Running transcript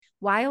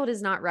wild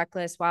is not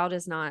reckless. Wild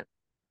is not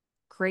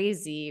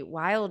crazy.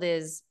 Wild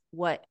is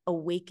what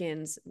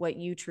awakens what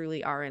you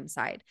truly are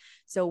inside.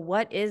 So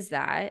what is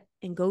that?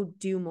 And go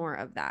do more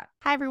of that.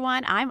 Hi,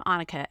 everyone. I'm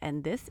Annika,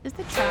 and this is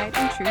the Tried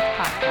and Truth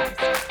Podcast.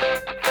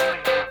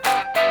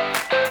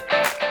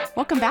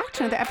 Welcome back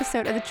to another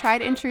episode of the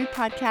Tried and Truth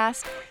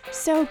Podcast.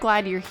 So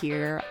glad you're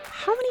here.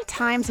 How many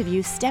times have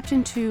you stepped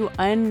into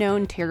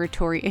unknown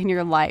territory in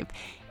your life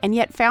and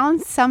yet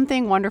found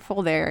something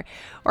wonderful there?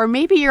 Or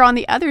maybe you're on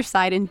the other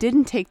side and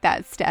didn't take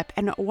that step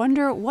and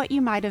wonder what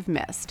you might have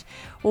missed.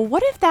 Well,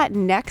 what if that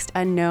next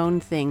unknown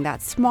thing,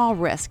 that small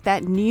risk,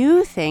 that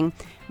new thing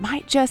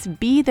might just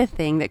be the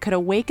thing that could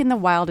awaken the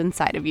wild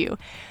inside of you?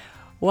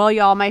 Well,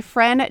 y'all, my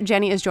friend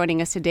Jenny is joining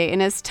us today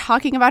and is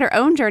talking about her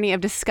own journey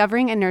of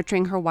discovering and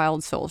nurturing her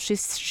wild soul.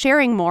 She's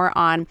sharing more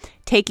on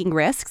taking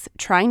risks,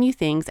 trying new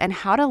things, and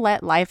how to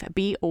let life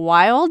be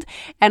wild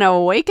and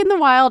awaken the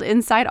wild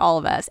inside all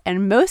of us.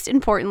 And most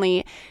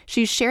importantly,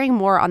 she's sharing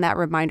more on that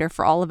reminder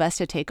for all of us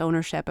to take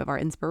ownership of our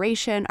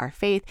inspiration, our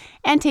faith,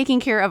 and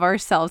taking care of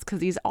ourselves, because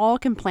these all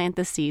can plant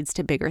the seeds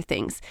to bigger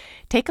things.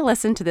 Take a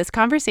listen to this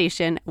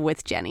conversation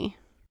with Jenny.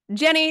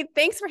 Jenny,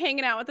 thanks for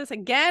hanging out with us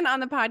again on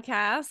the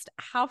podcast.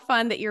 How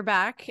fun that you're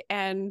back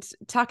and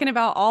talking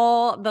about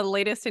all the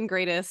latest and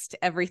greatest,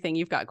 everything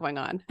you've got going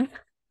on.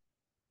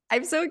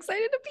 I'm so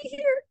excited to be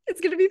here.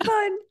 It's going to be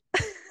fun.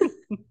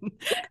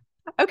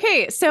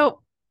 Okay,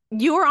 so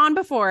you were on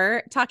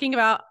before talking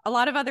about a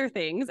lot of other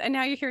things, and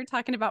now you're here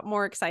talking about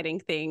more exciting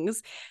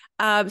things.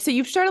 So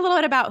you've shared a little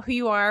bit about who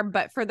you are,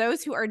 but for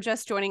those who are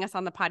just joining us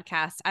on the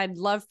podcast, I'd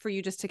love for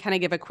you just to kind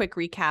of give a quick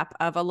recap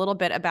of a little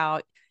bit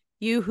about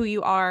you, who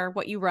you are,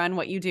 what you run,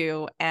 what you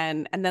do,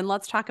 and then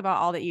let's talk about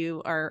all that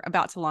you are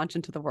about to launch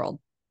into the world.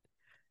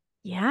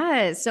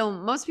 Yeah. So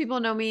most people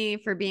know me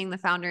for being the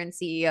founder and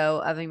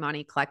CEO of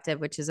Imani Collective,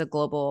 which is a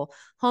global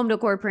home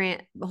decor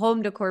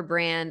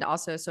brand,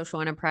 also a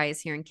social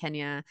enterprise here in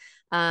Kenya.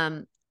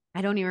 I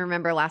don't even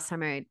remember last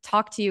time I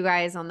talked to you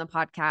guys on the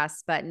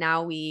podcast, but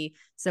now we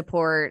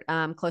support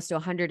close to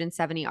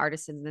 170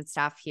 artisans and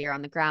staff here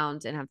on the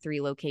ground and have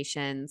 3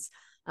 locations.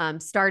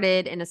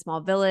 Started in a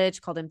small village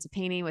called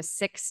Mtapeni with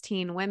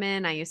 16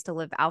 women. I used to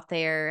live out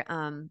there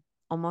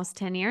almost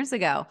 10 years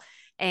ago.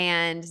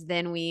 And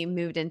then we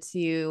moved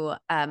into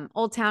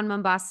Old Town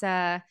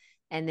Mombasa.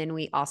 And then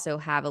we also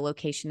have a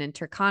location in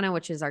Turkana,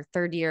 which is our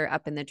 3rd year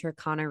up in the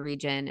Turkana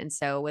region. And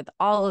so with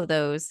all of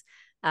those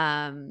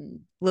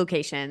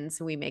locations,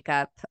 we make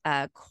up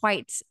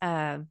quite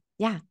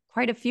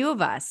a few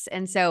of us.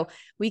 And so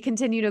we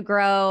continue to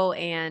grow.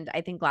 And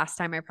I think last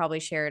time I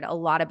probably shared a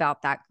lot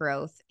about that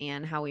growth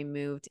and how we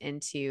moved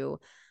into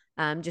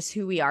just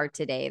who we are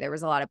today. There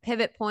was a lot of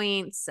pivot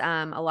points,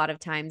 a lot of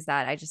times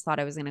that I just thought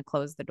I was going to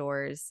close the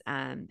doors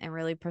and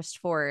really pushed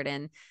forward,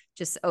 and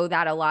just owe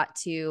that a lot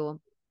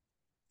to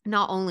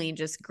not only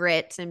just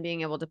grit and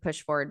being able to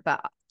push forward,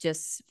 but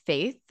just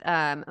faith.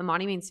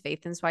 Imani means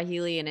faith in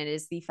Swahili, and it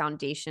is the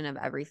foundation of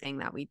everything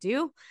that we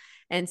do.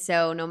 And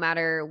so no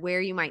matter where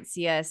you might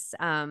see us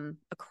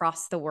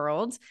across the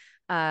world,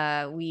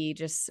 we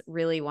just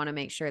really want to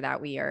make sure that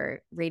we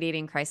are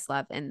radiating Christ's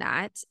love in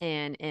that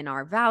and in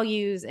our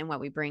values and what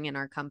we bring in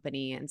our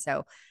company. And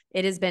so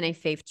it has been a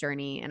faith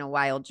journey and a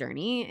wild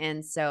journey.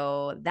 And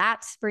so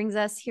that brings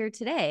us here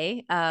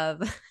today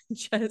of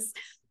just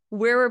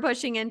where we're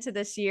pushing into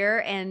this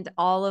year and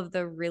all of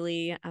the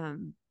really,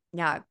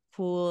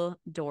 cool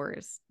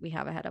doors we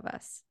have ahead of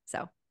us.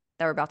 So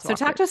that we're about to So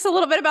talk to us a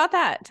little bit about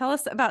that. Tell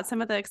us about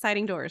some of the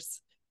exciting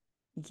doors.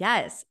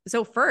 Yes.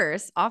 So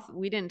first off,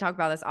 we didn't talk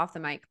about this off the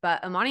mic,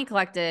 but Imani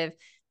Collective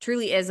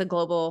truly is a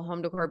global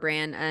home decor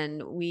brand,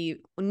 and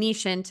we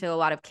niche into a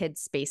lot of kids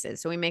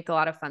spaces. So we make a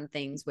lot of fun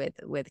things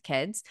with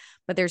kids,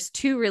 but there's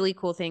 2 really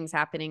cool things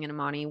happening in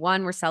Imani.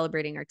 One, we're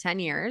celebrating our 10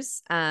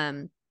 years,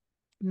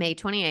 May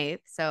 28th.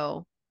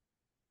 So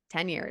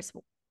 10 years,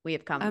 we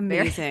have come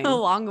Amazing. a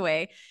long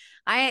way.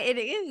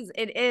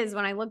 It is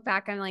when I look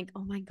back, I'm like,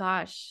 oh my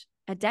gosh,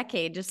 a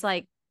decade, just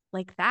like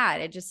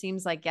that. It just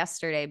seems like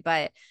yesterday,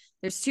 but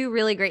there's 2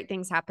 really great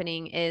things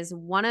happening. Is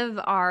one of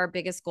our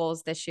biggest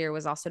goals this year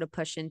was also to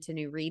push into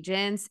new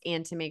regions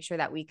and to make sure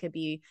that we could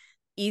be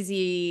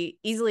easily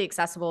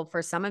accessible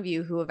for some of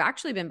you who have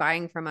actually been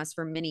buying from us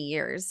for many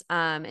years.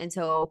 And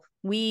so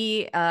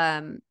we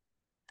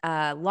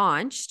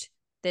launched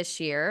this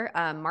year,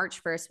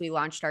 March 1st, we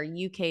launched our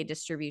UK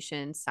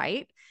distribution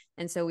site.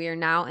 And so we are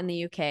now in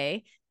the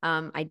UK.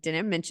 I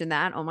didn't mention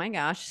that. Oh my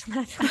gosh,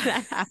 that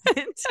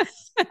happened.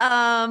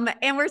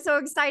 And we're so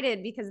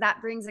excited because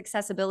that brings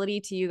accessibility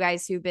to you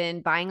guys who've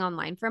been buying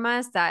online from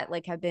us that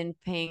have been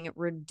paying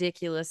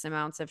ridiculous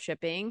amounts of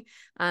shipping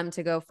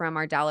to go from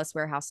our Dallas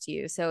warehouse to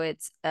you. So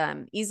it's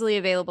easily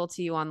available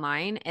to you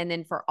online. And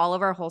then for all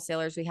of our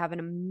wholesalers, we have an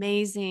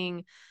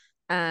amazing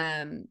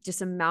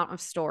just amount of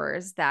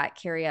stores that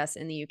carry us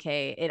in the UK.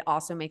 It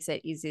also makes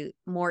it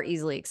more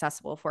easily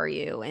accessible for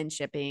you in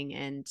shipping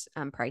and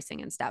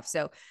pricing and stuff.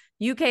 So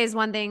UK is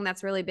one thing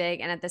that's really big.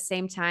 And at the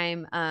same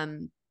time,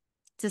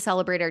 to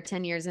celebrate our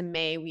 10 years in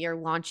May, we are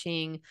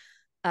launching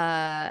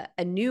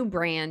a new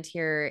brand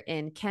here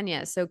in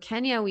Kenya. So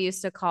Kenya, we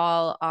used to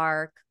call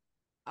our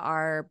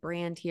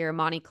brand here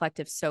Monty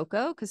Collective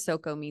Soko, because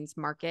Soko means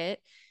market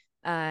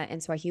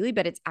in Swahili,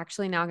 but it's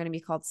actually now going to be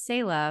called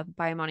Sela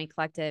by Monty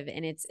Collective,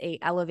 and it's a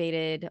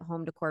elevated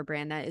home decor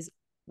brand that is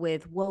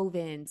with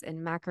wovens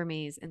and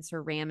macrames and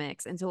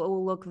ceramics, and so it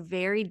will look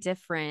very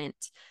different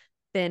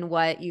than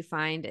what you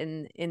find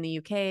in the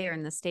UK or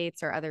in the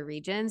States or other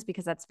regions,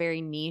 because that's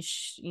very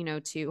niche,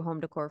 to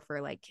home decor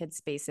for like kids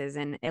spaces.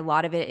 And a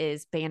lot of it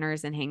is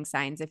banners and hang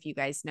signs, if you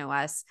guys know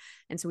us.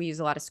 And so we use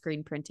a lot of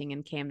screen printing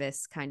and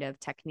canvas kind of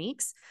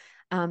techniques.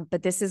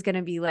 But this is going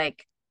to be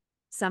like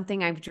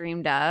something I've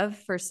dreamed of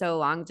for so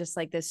long, just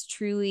like this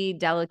truly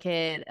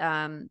delicate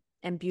and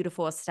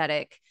beautiful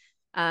aesthetic.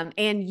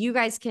 And you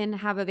guys can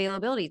have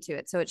availability to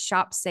it. So it's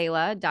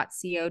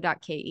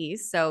shopsela.co.ke.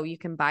 So you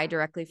can buy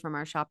directly from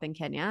our shop in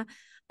Kenya.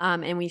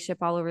 And we ship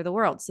all over the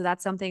world. So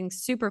that's something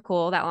super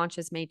cool that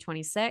launches May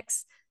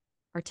 26th.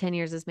 Our 10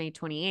 years is May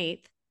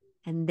 28th.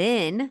 And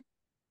then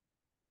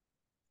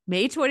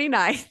May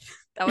 29th,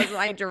 that was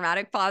my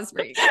dramatic pause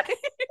for you guys.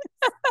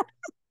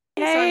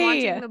 So I'm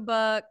launching the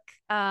book,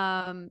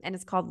 and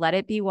it's called Let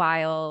It Be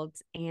Wild.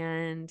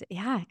 And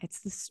yeah,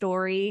 it's the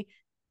story,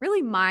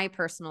 really my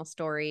personal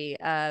story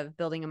of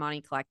building a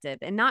Monty Collective,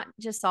 and not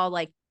just all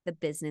like the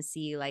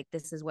businessy, like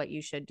this is what you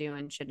should do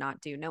and should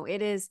not do. No,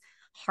 it is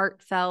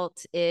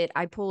heartfelt.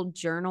 I pulled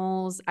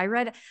journals. I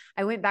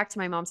went back to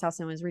my mom's house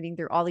and was reading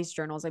through all these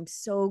journals. I'm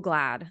so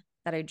glad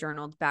that I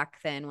journaled back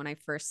then when I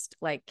first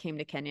like came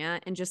to Kenya,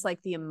 and just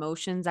like the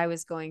emotions I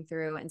was going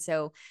through. And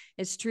so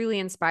it's truly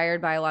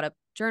inspired by a lot of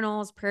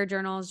journals, prayer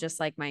journals, just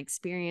like my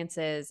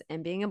experiences,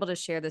 and being able to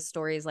share the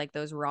stories, like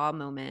those raw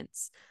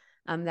moments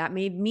that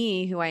made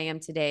me who I am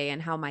today,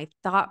 and how my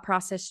thought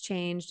process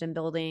changed in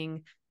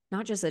building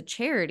not just a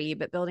charity,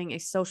 but building a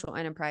social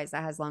enterprise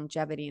that has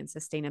longevity and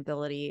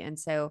sustainability. And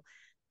so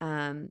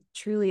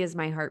truly is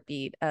my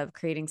heartbeat of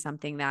creating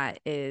something that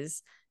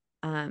is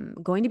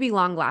going to be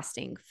long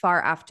lasting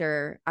far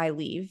after I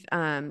leave.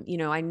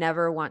 I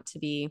never want to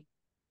be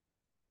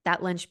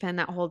that linchpin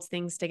that holds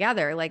things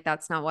together. Like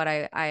that's not what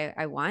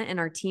I want. And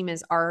our team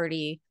is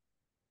already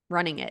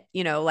running it,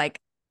 like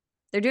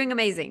they're doing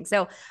amazing.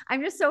 So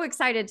I'm just so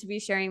excited to be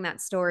sharing that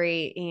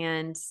story,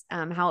 and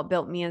how it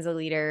built me as a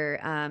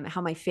leader,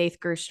 how my faith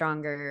grew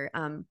stronger,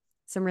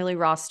 some really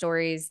raw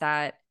stories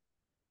that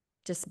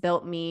just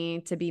built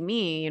me to be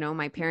me,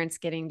 my parents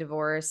getting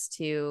divorced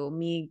to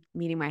me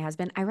meeting my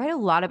husband. I write a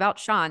lot about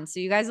Sean, so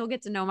you guys will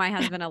get to know my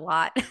husband a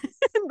lot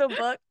in the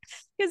book,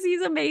 because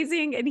he's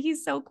amazing and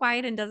he's so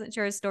quiet and doesn't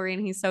share his story,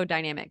 and he's so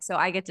dynamic. So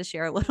I get to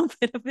share a little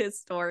bit of his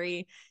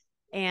story.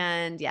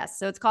 And yes,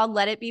 so it's called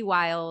Let It Be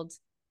Wild,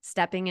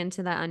 stepping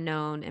into the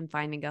unknown and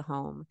finding a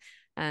home,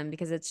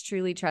 because it's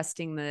truly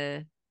trusting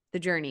the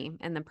journey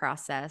and the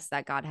process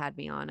that God had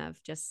me on,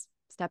 of just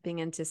stepping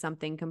into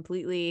something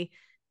completely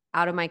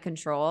out of my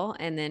control,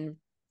 and then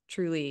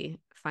truly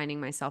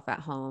finding myself at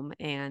home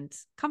and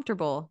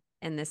comfortable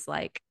in this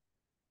like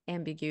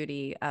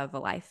ambiguity of a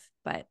life.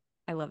 But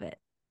I love it.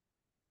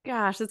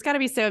 Gosh, it's got to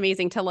be so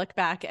amazing to look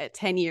back at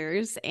 10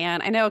 years.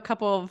 And I know a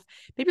couple of,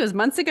 maybe it was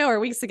months ago or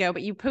weeks ago,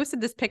 but you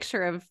posted this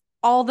picture of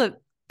all the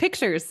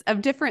pictures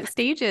of different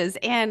stages.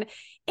 And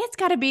it's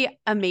got to be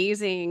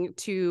amazing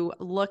to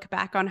look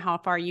back on how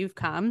far you've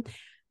come.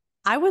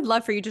 I would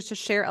love for you just to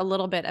share a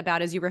little bit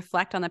about, as you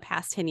reflect on the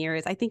past 10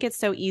 years. I think it's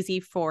so easy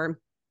for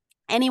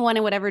anyone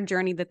in whatever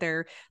journey that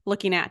they're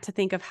looking at to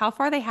think of how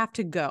far they have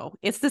to go.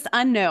 It's this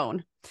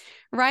unknown,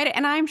 right?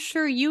 And I'm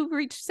sure you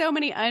reached so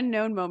many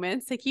unknown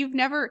moments. Like you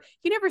never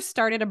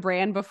started a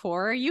brand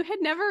before. You had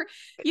never,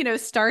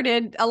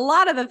 started a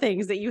lot of the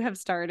things that you have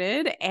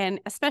started, and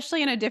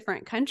especially in a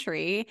different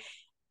country.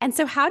 And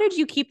so how did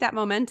you keep that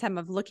momentum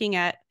of looking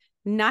at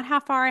not how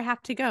far I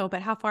have to go,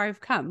 but how far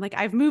I've come? Like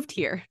I've moved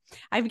here.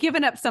 I've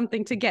given up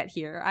something to get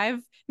here.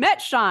 I've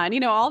met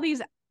Sean, all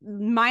these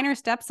minor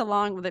steps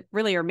along that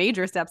really are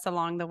major steps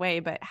along the way.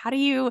 But how do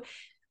you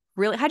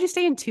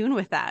stay in tune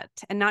with that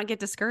and not get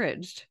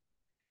discouraged?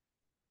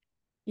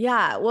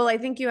 Yeah. Well, I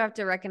think you have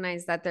to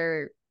recognize that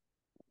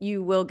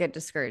you will get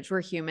discouraged. We're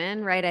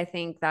human, right? I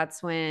think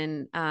that's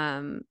when,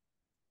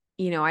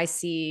 I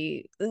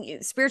see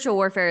spiritual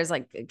warfare is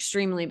like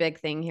extremely big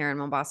thing here in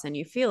Mombasa, and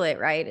you feel it,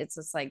 right? It's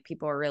just like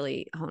people are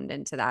really honed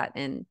into that.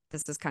 And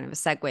this is kind of a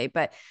segue,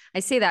 but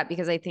I say that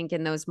because I think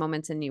in those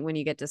moments, and when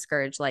you get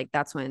discouraged, like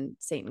that's when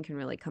Satan can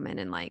really come in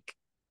and like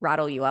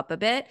rattle you up a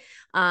bit.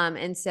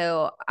 And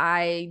so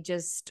I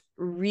just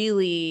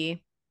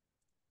really,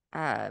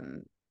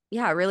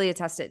 really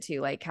attest it to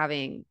like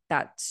having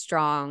that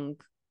strong,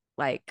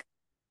 like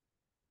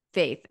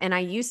faith. And I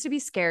used to be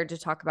scared to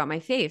talk about my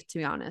faith, to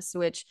be honest,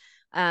 which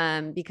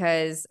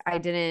because I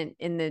didn't,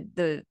 in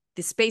the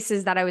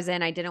spaces that I was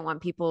in, I didn't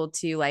want people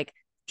to like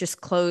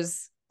just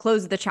close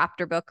the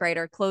chapter book, right?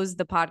 Or close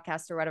the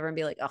podcast or whatever and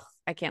be like, oh,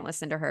 I can't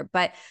listen to her.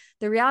 But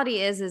the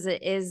reality is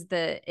it is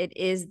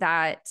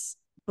that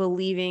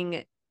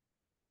believing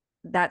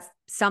that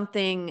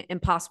something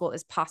impossible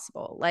is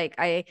possible. Like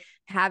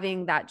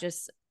having that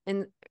just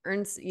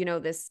earns,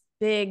 this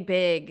big,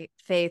 big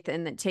faith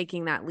in that,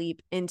 taking that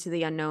leap into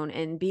the unknown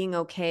and being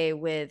okay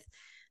with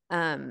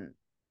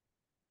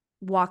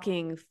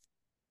walking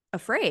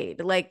afraid.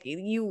 Like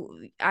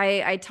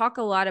I talk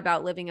a lot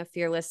about living a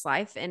fearless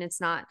life, and it's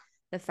not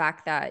the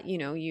fact that,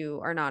 you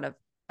are not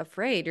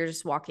afraid. You're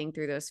just walking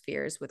through those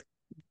fears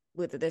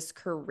with this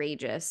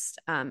courageous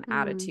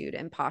attitude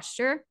and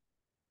posture.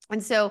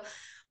 And so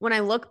when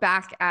I look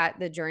back at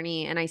the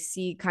journey and I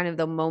see kind of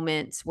the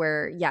moments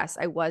where, yes,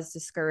 I was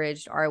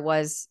discouraged or I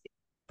was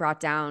brought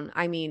down,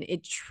 I mean,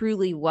 it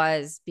truly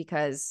was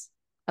because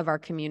of our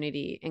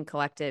community and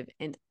collective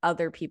and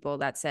other people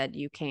that said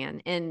you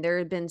can. And there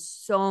have been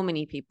so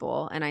many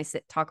people, and I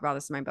talk about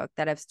this in my book,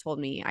 that have told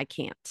me I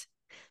can't.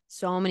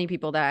 So many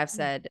people that have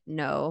said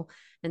no,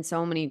 and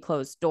so many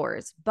closed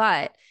doors.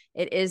 But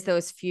it is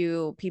those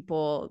few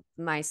people,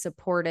 my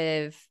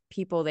supportive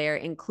people there,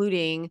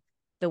 including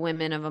the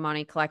women of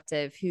Amani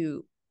Collective,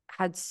 who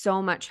had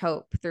so much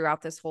hope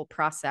throughout this whole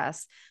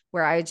process,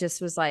 where I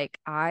just was like,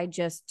 I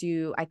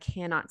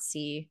cannot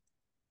see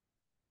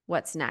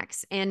what's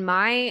next. And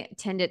my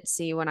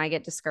tendency when I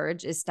get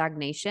discouraged is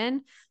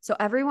stagnation. So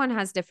everyone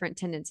has different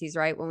tendencies,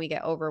 right? When we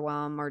get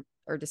overwhelmed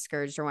or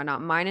discouraged or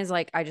whatnot. Mine is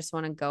like, I just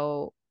want to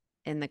go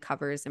in the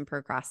covers and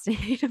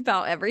procrastinate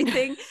about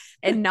everything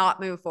and not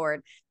move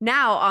forward.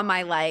 Now on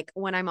my, like,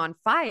 when I'm on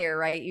fire,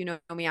 right? You know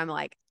me, I'm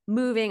like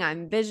moving,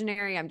 I'm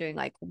visionary, I'm doing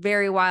like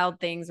very wild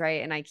things,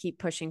 right? And I keep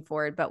pushing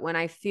forward. But when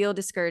I feel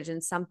discouraged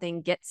and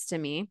something gets to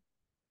me,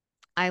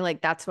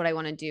 that's what I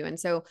want to do. And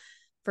so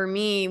for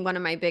me, one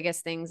of my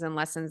biggest things and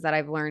lessons that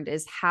I've learned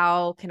is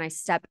how can I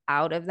step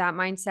out of that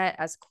mindset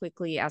as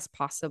quickly as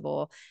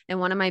possible. And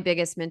one of my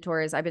biggest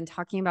mentors, I've been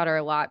talking about her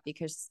a lot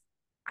because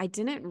I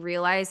didn't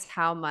realize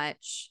how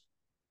much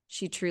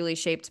she truly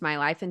shaped my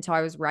life until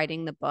I was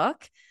writing the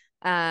book.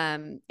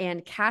 And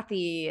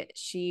Kathy,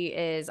 she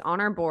is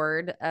on our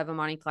board of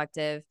Amani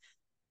Collective,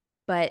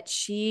 but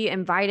she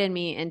invited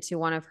me into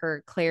one of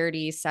her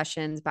clarity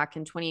sessions back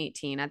in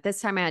 2018. At this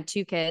time, I had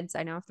 2 kids.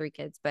 I now have 3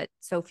 kids, but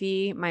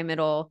Sophie, my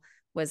middle,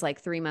 was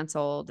like 3 months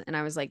old. And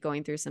I was like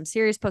going through some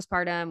serious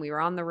postpartum. We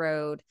were on the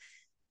road.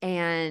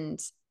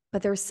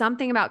 But there was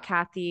something about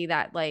Kathy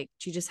that, like,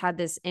 she just had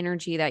this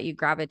energy that you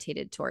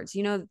gravitated towards,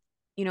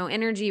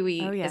 energy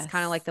is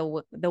kind of like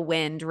the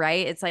wind,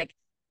 right? It's like,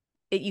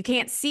 you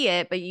can't see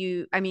it, but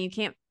you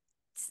can't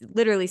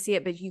literally see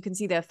it, but you can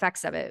see the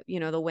effects of it.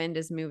 The wind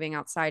is moving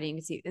outside and you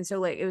can see. And so,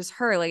 like, it was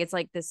her, like, it's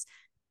like this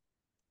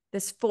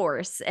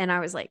force. And I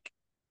was like,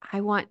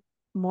 I want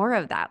more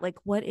of that. Like,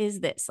 what is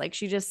this? Like,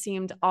 she just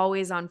seemed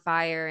always on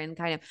fire and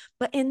kind of,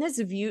 but in this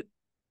view,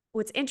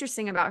 what's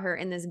interesting about her,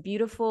 in this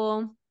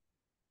beautiful,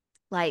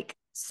 like,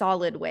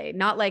 solid way,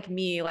 not like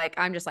me, like,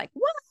 I'm just like,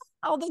 what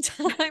all the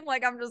time.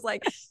 Like, I'm just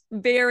like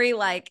very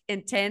like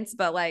intense,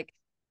 but like,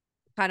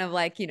 kind of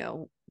like,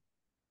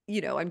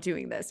 I'm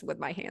doing this with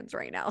my hands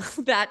right now.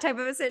 That type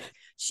of a sit.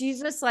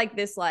 She's just like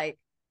this, like,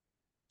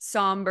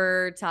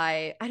 somber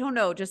type. I don't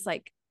know, just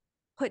like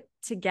put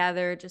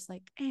together, just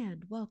like,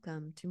 and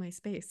welcome to my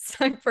space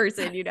type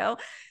person,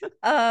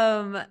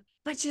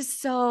 but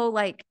just so,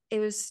 like, it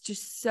was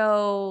just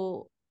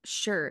so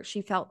sure.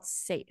 She felt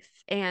safe.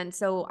 And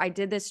so I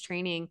did this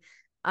training.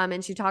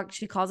 And she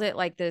calls it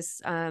like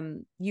this,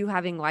 you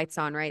having lights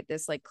on, right?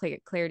 This like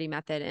clarity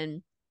method.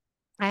 And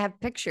I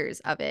have pictures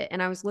of it.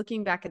 And I was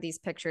looking back at these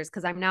pictures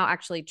because I'm now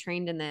actually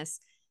trained in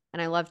this.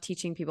 And I love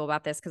teaching people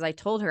about this because I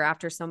told her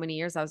after so many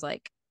years, I was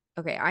like,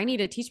 okay, I need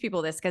to teach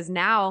people this. Because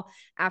now,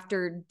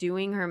 after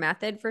doing her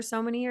method for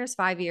so many years,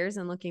 5 years,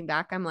 and looking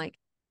back, I'm like,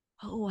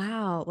 oh,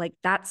 wow. Like,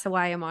 that's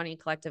why Amani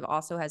Collective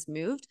also has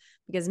moved,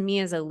 because me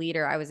as a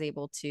leader, I was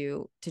able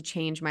to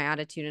change my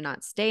attitude and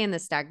not stay in the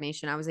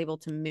stagnation. I was able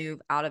to move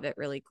out of it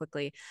really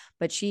quickly.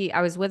 But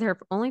I was with her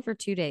only for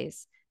 2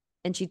 days.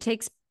 And she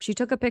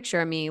took a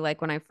picture of me,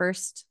 like, when I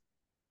first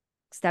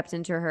stepped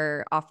into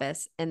her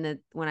office, and then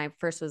when I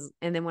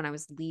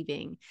was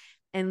leaving,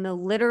 and the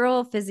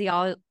literal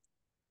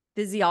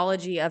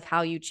physiology of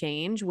how you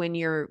change when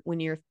your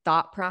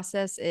thought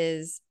process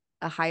is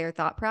a higher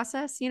thought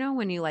process,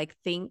 when you, like,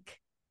 think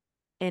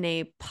in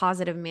a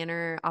positive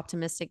manner,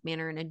 optimistic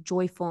manner, in a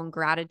joyful and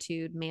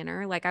gratitude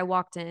manner. Like, I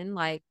walked in,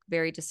 like,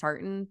 very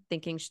disheartened,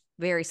 thinking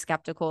very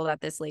skeptical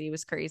that this lady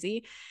was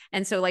crazy.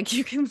 And so, like,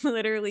 you can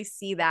literally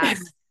see that,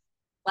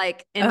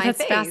 like, in my that's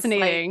face.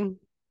 fascinating. Like,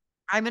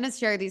 I'm going to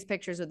share these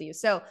pictures with you.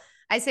 So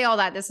I say all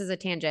that, this is a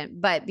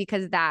tangent, but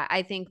because that,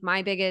 I think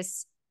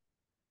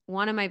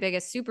one of my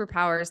biggest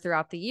superpowers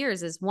throughout the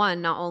years is,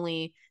 one, not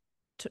only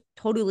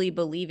totally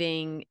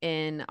believing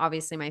in,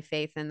 obviously, my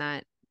faith and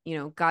that,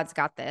 God's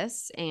got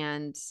this,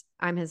 and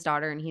I'm his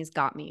daughter and he's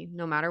got me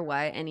no matter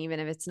what. And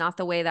even if it's not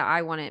the way that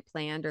I want it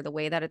planned or the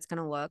way that it's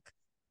going to look,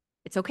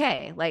 it's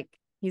okay. Like,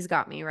 he's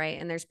got me, right?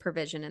 And there's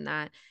provision in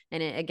that.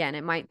 And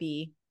it might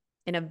be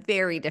in a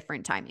very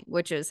different timing,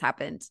 which has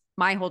happened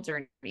my whole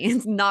journey.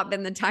 It's not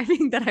been the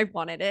timing that I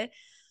wanted it.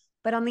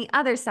 But on the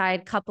other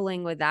side,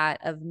 coupling with that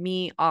of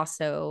me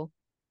also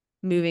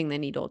moving the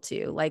needle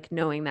too, like,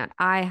 knowing that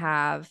I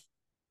have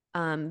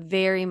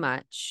very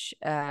much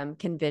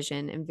can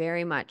vision and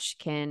very much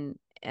can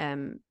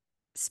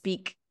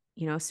speak,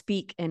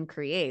 speak and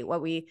create.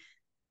 What we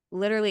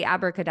literally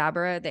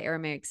abracadabra, the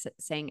Aramaic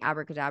saying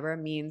abracadabra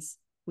means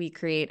we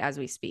create as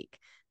we speak.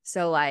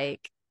 So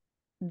like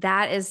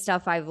that is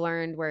stuff I've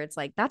learned where it's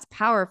like, that's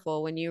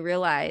powerful when you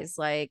realize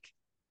like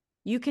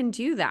you can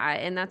do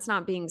that. And that's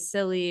not being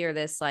silly or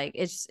this like,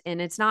 it's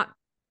not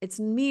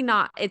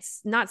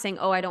saying,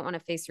 oh, I don't want to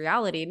face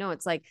reality. No,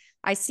 it's like,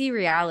 I see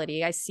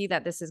reality. I see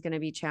that this is going to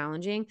be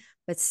challenging,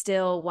 but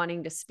still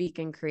wanting to speak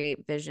and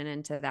create vision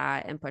into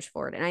that and push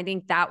forward. And I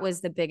think that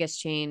was the biggest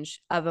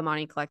change of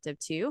Amani Collective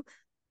too,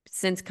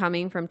 since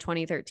coming from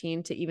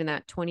 2013 to even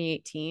that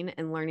 2018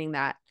 and learning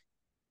that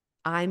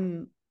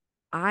I'm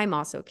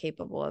also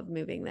capable of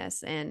moving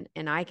this and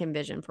I can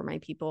vision for my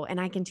people and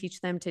I can teach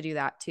them to do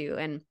that too.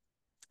 And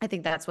I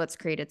think that's what's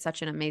created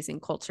such an amazing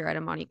culture at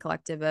Amani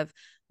Collective of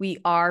we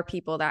are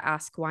people that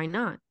ask, why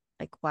not?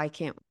 Like,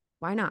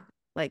 why not?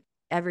 Like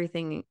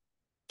everything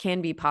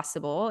can be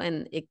possible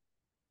and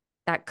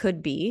that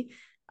could be,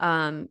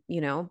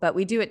 but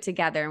we do it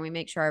together and we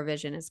make sure our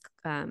vision is,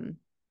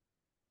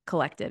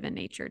 collective in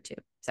nature too.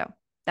 So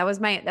that was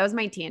my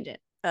tangent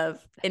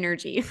of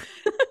energy.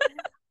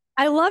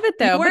 I love it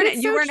though. But it's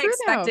You so weren't true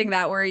expecting though.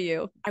 that, were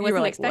you? I You were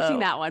wasn't like, expecting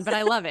whoa. that one, but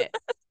I love it.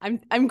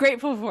 I'm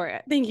grateful for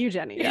it. Thank you,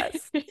 Jenny.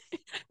 Yes.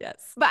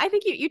 Yes. But I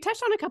think you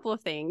touched on a couple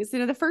of things.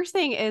 The first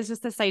thing is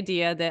just this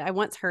idea that I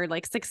once heard,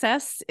 like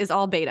success is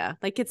all beta,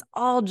 like it's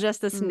all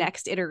just this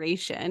next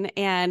iteration.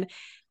 And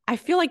I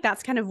feel like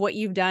that's kind of what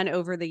you've done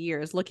over the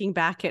years, looking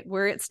back at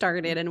where it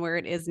started and where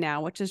it is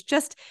now, which is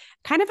just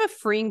kind of a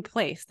freeing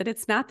place that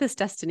it's not this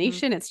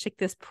destination. It's like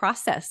this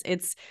process.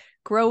 It's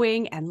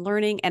growing and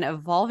learning and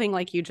evolving,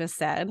 like you just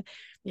said.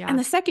 Yeah. And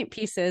the second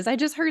piece is I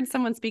just heard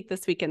someone speak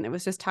this weekend that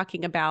was just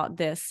talking about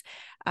this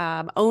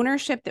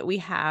ownership that we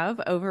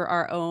have over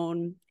our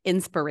own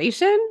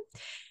inspiration,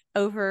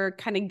 over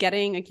kind of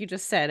getting, like you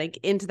just said, like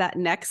into that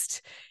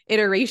next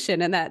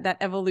iteration and that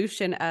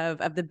evolution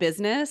of the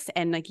business.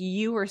 And like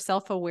you were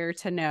self-aware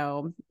to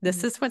know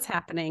this is what's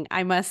happening.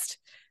 I must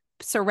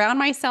surround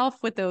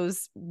myself with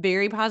those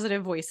very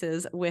positive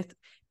voices, with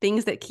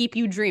things that keep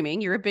you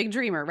dreaming. You're a big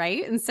dreamer,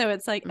 right? And so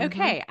it's like,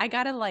 okay, I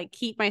got to like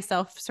keep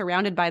myself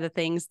surrounded by the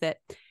things that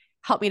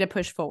help me to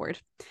push forward.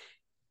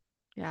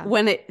 Yeah.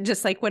 When it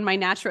just like when my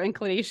natural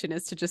inclination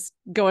is to just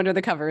go under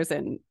the covers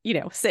and,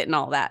 sit and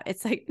all that.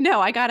 It's like,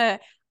 no,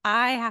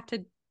 I have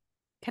to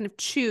kind of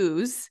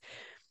choose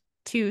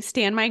to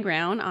stand my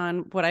ground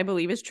on what I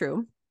believe is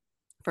true,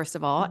 first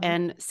of all.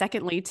 And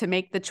secondly, to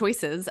make the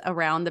choices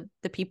around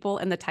the people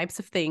and the types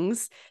of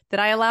things that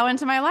I allow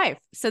into my life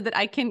so that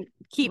I can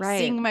keep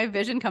seeing my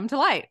vision come to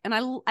light. And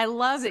I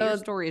love that your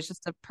story is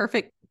just a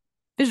perfect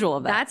visual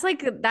of that.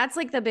 That's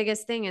like the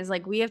biggest thing is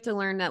like, we have to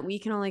learn that we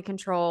can only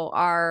control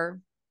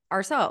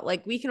ourselves.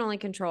 Like we can only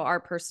control our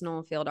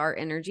personal field, our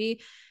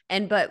energy.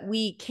 But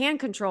we can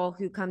control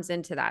who comes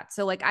into that.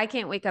 So like, I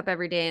can't wake up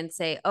every day and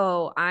say,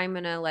 oh, I'm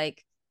going to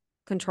like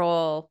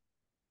control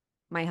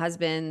my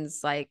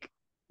husband's, like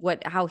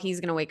how he's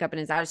going to wake up in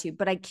his attitude,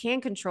 but I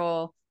can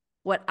control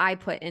what I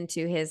put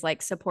into his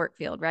like support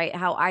field, right?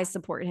 How I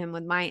support him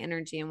with my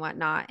energy and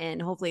whatnot. And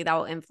hopefully that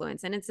will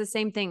influence. And it's the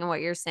same thing in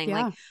what you're saying.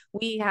 Yeah. Like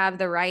we have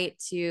the right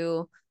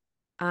to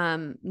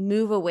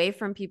move away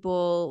from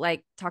people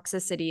like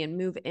toxicity and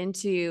move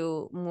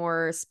into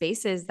more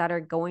spaces that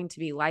are going to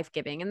be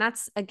life-giving. And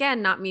that's,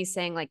 again, not me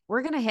saying like,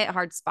 we're going to hit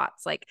hard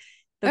spots. Like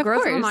the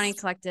growth of Amani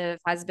Collective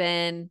has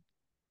been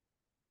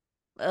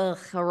a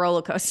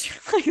roller coaster.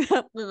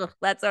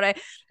 That's what I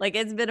like.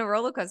 It's been a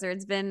roller coaster.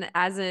 It's been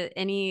as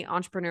any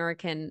entrepreneur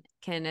can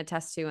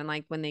attest to, and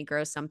like when they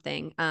grow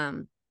something.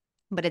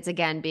 But it's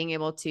again being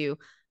able to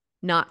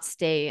not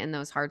stay in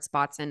those hard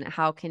spots and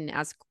how can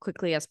as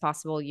quickly as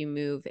possible you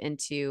move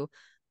into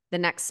the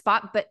next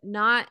spot, but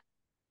not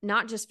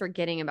just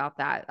forgetting about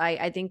that.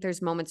 I think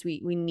there's moments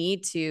we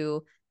need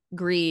to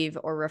grieve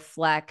or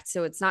reflect.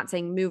 So it's not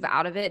saying move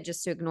out of it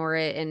just to ignore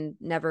it and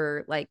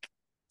never like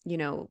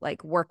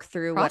work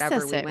through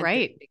whatever we went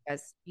through,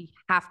 because we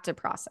have to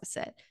process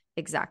it.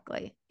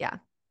 Exactly. Yeah.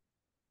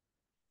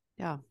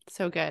 Yeah.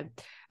 So good.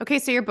 Okay.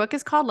 So your book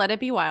is called Let It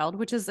Be Wild,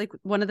 which is like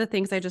one of the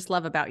things I just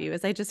love about you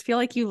is I just feel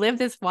like you live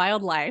this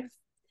wild life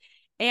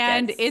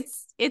and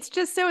it's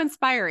just so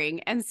inspiring.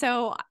 And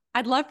so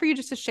I'd love for you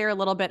just to share a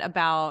little bit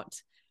about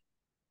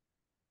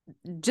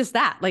just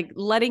that, like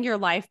letting your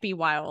life be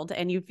wild.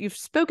 And you've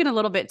spoken a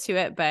little bit to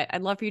it, but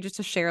I'd love for you just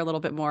to share a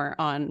little bit more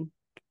on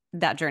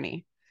that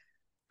journey.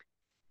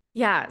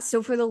 Yeah.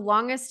 So for the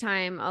longest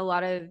time, a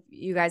lot of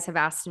you guys have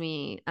asked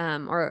me, a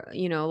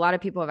lot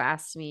of people have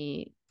asked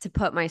me to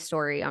put my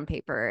story on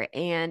paper.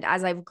 And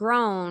as I've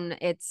grown,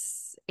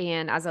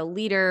 and as a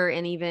leader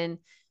and even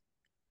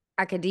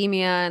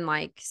academia and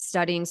like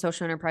studying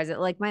social enterprise,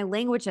 like my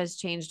language has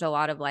changed a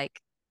lot of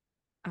like,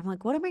 I'm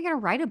like, what am I going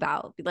to write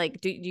about? Like,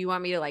 do you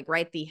want me to like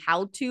write the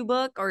how-to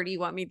book, or do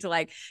you want me to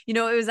like, it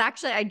was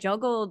actually, I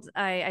juggled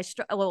and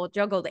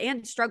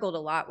struggled a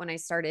lot when I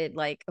started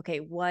like, okay,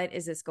 what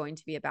is this going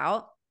to be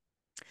about?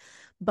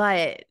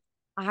 But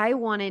I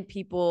wanted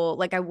people,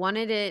 like, I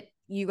wanted it,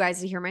 you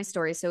guys to hear my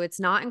story. So it's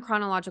not in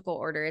chronological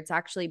order. It's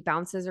actually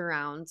bounces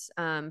around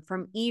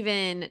from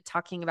even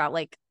talking about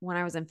like when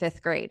I was in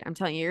 5th grade. I'm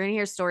telling you, you're going to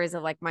hear stories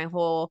of like my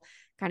whole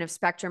kind of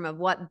spectrum of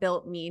what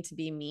built me to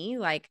be me,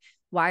 like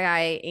why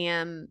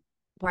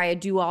I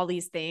do all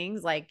these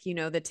things, like, you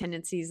know, the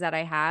tendencies that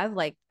I have.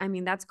 Like, I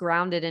mean, that's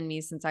grounded in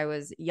me since I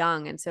was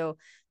young. And so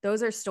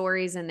those are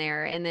stories in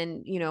there. And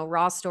then, you know,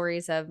 raw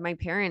stories of my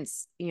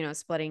parents, you know,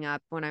 splitting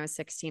up when I was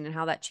 16 and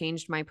how that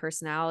changed my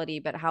personality,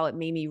 but how it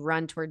made me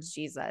run towards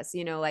Jesus,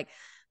 you know, like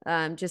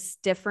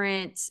just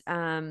different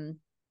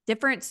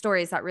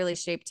stories that really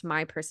shaped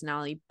my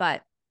personality.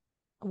 But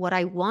what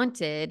I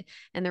wanted,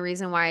 and the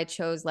reason why I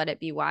chose Let It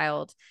Be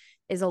Wild,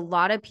 is a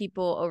lot of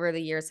people over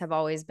the years have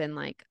always been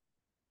like,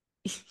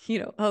 you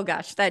know, oh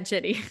gosh, that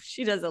Jenny,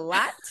 she does a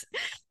lot.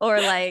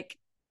 Or like,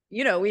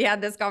 you know, we had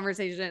this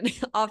conversation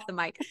off the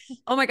mic.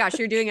 Oh my gosh,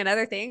 you're doing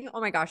another thing. Oh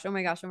my gosh, oh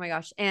my gosh, oh my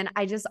gosh. And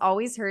I just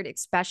always heard,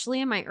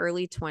 especially in my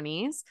early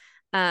 20s.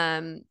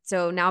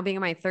 So now being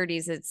in my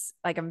 30s, it's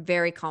like I'm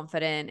very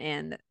confident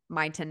in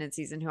my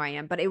tendencies and who I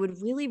am, but it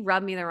would really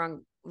rub me the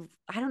wrong,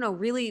 I don't know,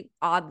 really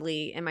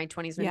oddly in my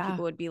 20s when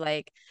people would be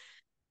like,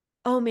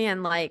 oh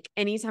man, like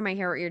anytime I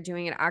hear what you're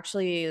doing, it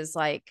actually is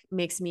like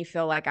makes me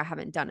feel like I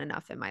haven't done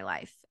enough in my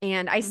life.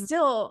 And I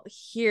still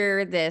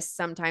hear this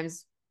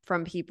sometimes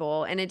from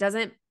people, and it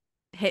doesn't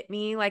hit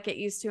me like it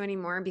used to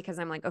anymore, because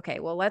I'm like, okay,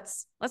 well,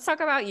 let's talk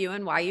about you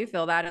and why you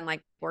feel that and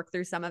like work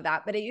through some of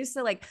that. But it used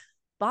to like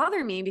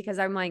bother me because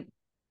I'm like,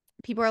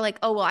 people are like,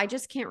 oh, well, I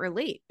just can't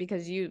relate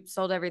because you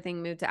sold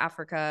everything, moved to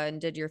Africa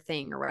and did your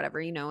thing or whatever,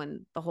 you know,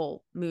 and the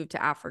whole move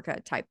to Africa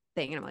type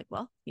thing. And I'm like,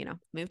 well, you know,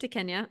 move to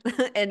Kenya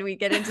and we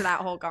get into that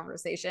whole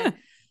conversation.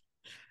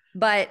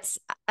 But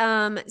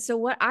so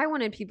what I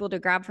wanted people to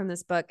grab from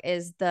this book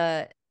is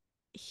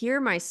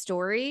hear my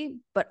story,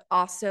 but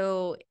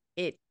also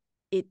it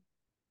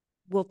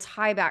will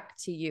tie back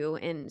to you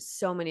in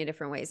so many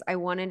different ways. I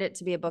wanted it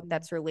to be a book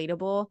that's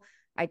relatable.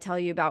 I tell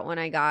you about when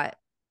I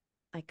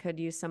could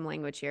use some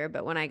language here,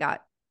 but when I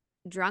got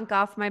drunk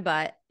off my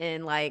butt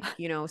in like,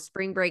 you know,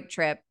 spring break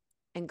trip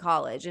in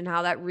college and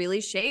how that really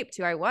shaped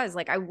who I was.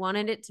 Like I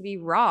wanted it to be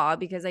raw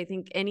because I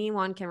think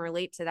anyone can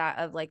relate to that,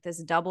 of like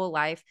this double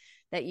life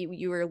that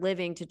you were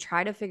living to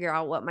try to figure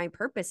out what my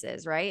purpose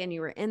is, right? And you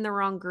were in the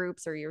wrong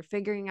groups, or you're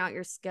figuring out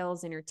your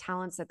skills and your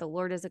talents that the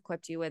Lord has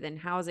equipped you with, and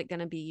how is it going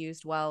to be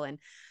used well? And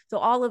so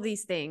all of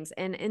these things.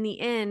 And in the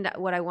end,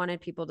 what I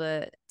wanted people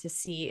to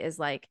see is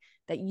like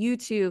that you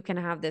too can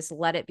have this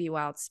let it be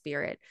wild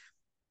spirit,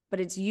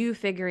 but it's you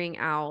figuring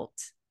out,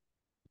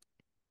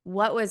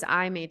 what was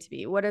I made to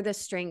be? What are the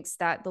strengths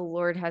that the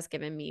Lord has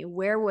given me?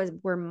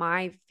 Were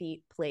my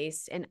feet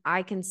placed? And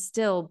I can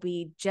still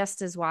be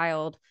just as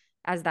wild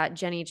as that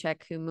Jenny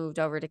chick who moved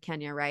over to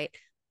Kenya,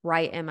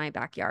 right in my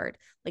backyard.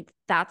 Like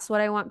that's what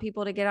I want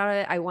people to get out of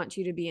it. I want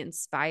you to be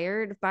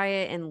inspired by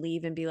it and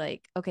leave and be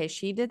like, okay,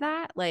 she did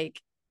that.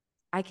 Like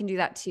I can do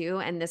that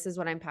too. And this is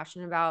what I'm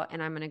passionate about.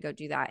 And I'm going to go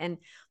do that. And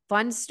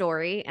fun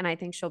story. And I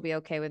think she'll be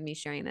okay with me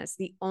sharing this.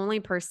 The only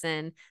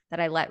person that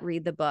I let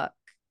read the book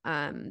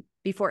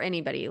before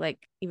anybody,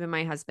 like even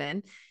my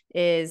husband,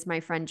 is my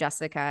friend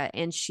Jessica.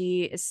 And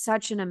she is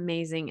such an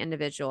amazing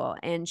individual.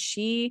 And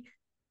she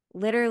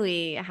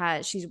literally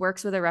she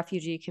works with a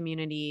refugee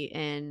community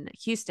in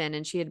Houston,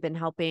 and she had been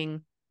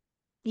helping,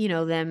 you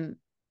know, them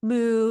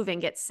move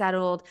and get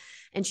settled.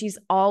 And she's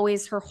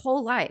always, her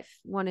whole life,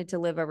 wanted to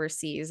live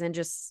overseas, and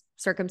just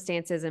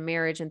circumstances and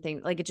marriage and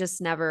things, like it just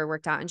never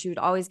worked out. And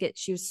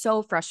she was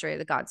so frustrated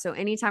with God. So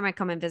anytime I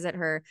come and visit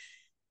her,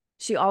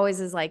 she always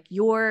is like,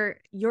 you're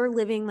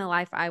living the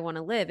life I want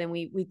to live. And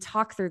we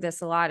talk through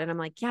this a lot. And I'm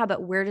like, yeah,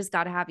 but where does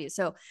God have you?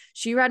 So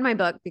she read my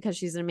book because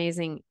she's an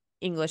amazing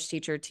English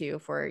teacher too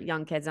for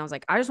young kids. And I was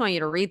like, I just want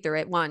you to read through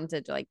it. One,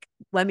 to like,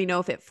 let me know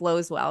if it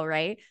flows well.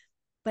 Right.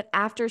 But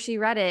after she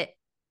read it,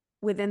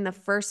 within the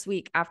first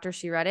week after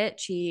she read it,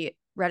 she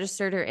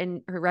registered her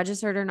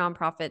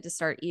nonprofit to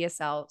start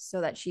ESL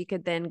so that she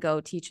could then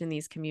go teach in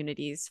these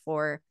communities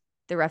for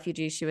the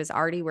refugees she was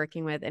already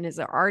working with, and has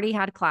already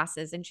had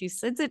classes. And she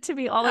sends it to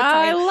me all the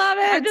time. I love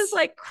it. I'm just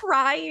like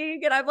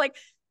crying, and I'm like,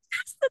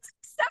 yes, that's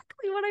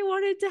exactly what I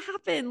wanted to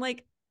happen.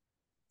 Like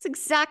it's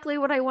exactly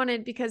what I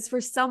wanted, because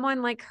for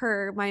someone like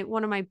her,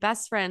 one of my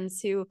best friends,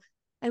 who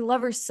I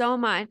love her so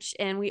much,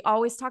 and we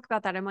always talk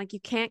about that. I'm like, you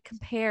can't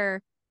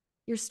compare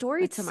your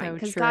story to mine,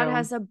 because God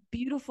has a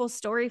beautiful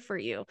story for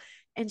you.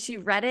 And she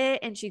read it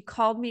and she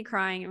called me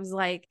crying. It was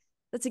like,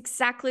 that's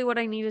exactly what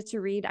I needed to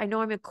read. I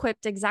know I'm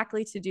equipped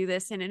exactly to do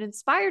this. And it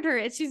inspired her,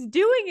 and she's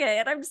doing it.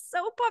 And I'm so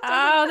pumped.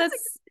 Oh,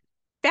 that's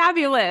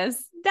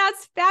fabulous.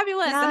 That's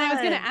fabulous. Yes. And I was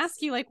going to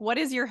ask you, like, what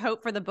is your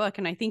hope for the book?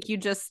 And I think you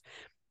just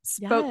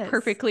spoke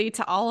perfectly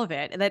to all of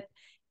it, that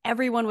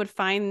everyone would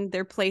find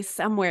their place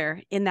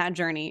somewhere in that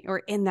journey or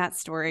in that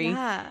story.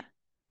 Yeah.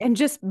 And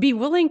just be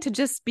willing to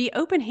just be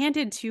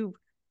open-handed to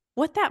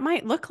what that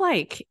might look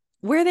like,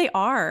 where they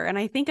are. And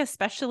I think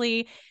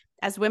especially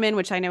as women,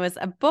 which I know is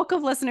a bulk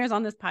of listeners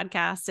on this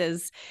podcast,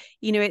 is,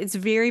 you know, it's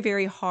very,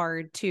 very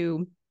hard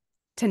to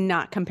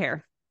not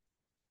compare.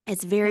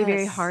 It's very,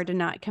 very hard to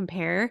not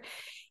compare.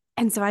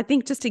 And so I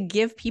think just to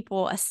give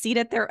people a seat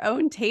at their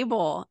own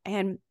table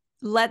and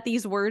let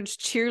these words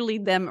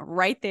cheerlead them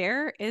right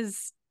there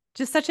is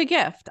just such a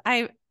gift.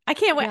 I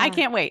can't wait. I Yeah.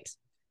 can't wait.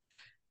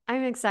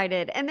 I'm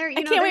excited. And there, I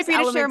you know, can't wait there's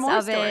for you to share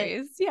elements more of it.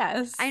 stories.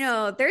 Yes. I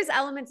know there's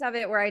elements of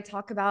it where I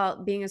talk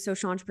about being a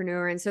social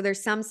entrepreneur. And so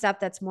there's some stuff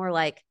that's more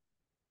like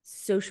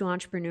social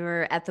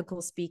entrepreneur,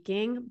 ethical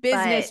speaking,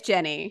 Business but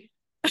Jenny.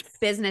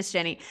 business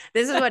Jenny.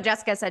 This is what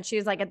Jessica said. She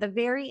was like, at the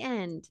very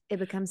end, it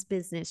becomes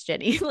business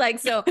Jenny. Like,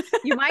 so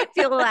you might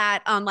feel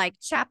that on like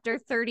chapter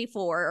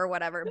 34 or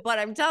whatever, but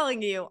I'm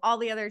telling you, all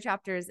the other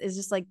chapters is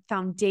just like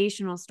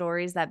foundational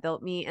stories that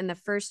built me. And the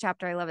first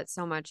chapter, I love it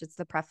so much. It's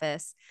the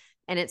preface.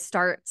 And it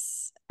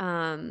starts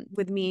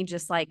with me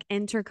just like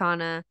in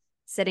Turkana,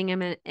 sitting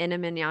in a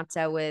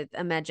minata with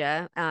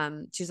Ameja.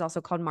 She's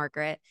also called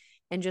Margaret.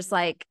 And just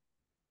like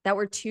that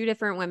we're two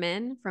different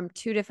women from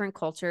two different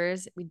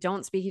cultures. We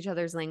don't speak each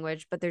other's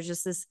language, but there's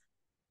just this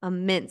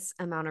immense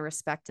amount of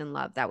respect and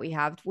love that we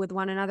have with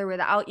one another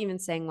without even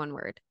saying one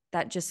word.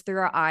 That just through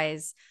our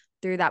eyes,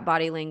 through that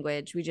body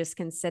language, we just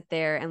can sit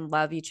there and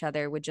love each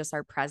other with just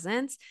our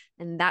presence.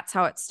 And that's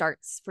how it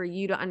starts for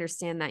you to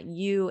understand that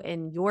you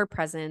and your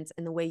presence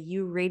and the way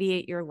you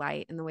radiate your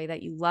light and the way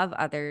that you love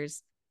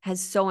others has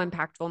so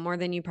impactful, more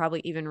than you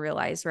probably even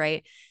realize,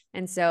 right?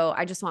 And so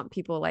I just want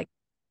people like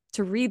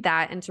to read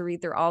that and to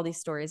read through all these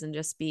stories and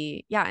just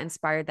be,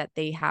 inspired that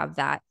they have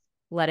that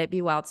let it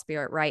be wild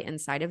spirit right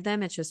inside of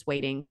them. It's just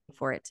waiting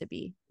for it to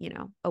be,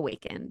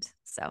 awakened.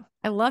 So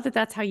I love that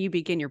that's how you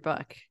begin your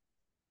book.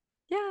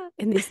 yeah.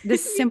 In this Me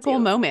simple too.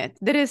 moment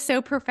that is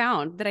so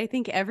profound that I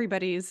think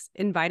everybody's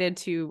invited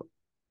to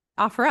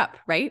offer up,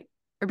 right?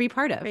 Or be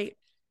part of Right.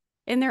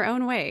 in their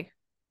own way.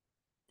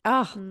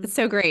 Oh, it's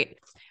so great.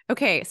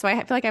 Okay, so I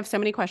feel like I have so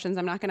many questions.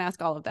 I'm not going to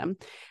ask all of them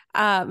because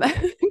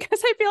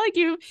I feel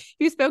like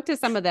you spoke to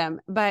some of them.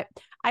 But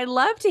I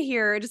love to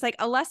hear just like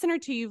a lesson or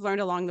two you've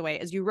learned along the way.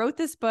 As you wrote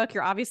this book,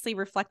 you're obviously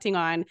reflecting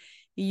on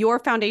your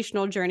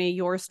foundational journey,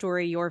 your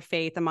story, your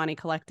faith, Amani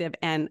Collective,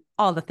 and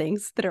all the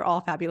things that are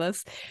all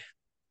fabulous.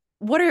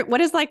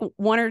 What is like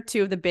one or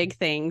two of the big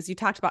things you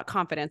talked about?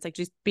 Confidence, like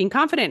just being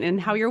confident in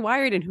how you're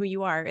wired and who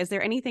you are. Is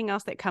there anything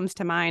else that comes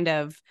to mind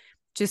of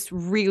just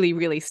really,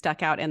 really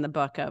stuck out in the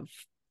book of,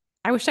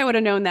 I wish I would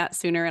have known that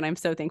sooner. And I'm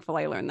so thankful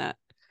I learned that.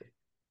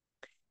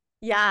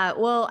 Yeah.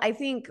 Well, I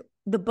think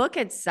the book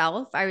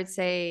itself, I would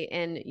say,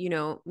 and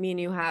me and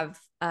you have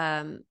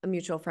a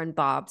mutual friend,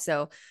 Bob.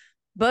 So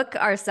book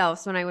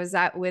ourselves when I was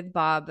with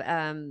Bob,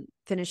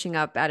 finishing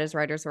up at his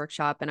writer's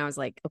workshop. And I was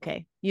like,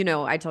 okay,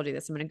 I told you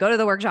this, I'm going to go to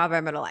the workshop.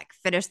 I'm going to like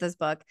finish this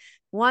book.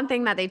 One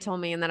thing that they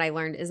told me and that I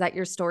learned is that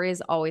your story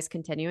is always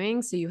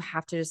continuing. So you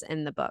have to just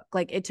end the book.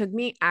 Like it took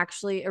me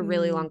actually a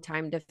really long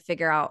time to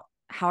figure out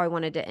how I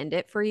wanted to end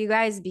it for you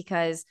guys,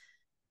 because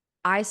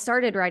I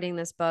started writing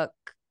this book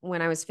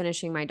when I was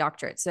finishing my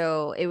doctorate.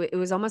 So it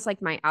was almost like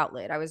my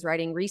outlet. I was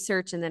writing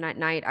research, and then at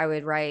night I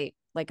would write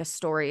like a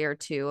story or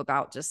two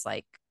about just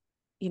like,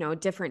 a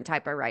different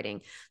type of writing.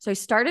 So I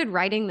started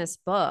writing this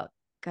book,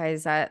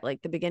 guys, at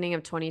like the beginning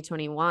of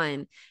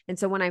 2021. And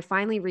so when I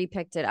finally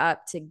repicked it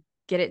up to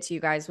get it to you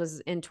guys was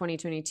in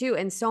 2022.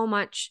 And so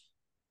much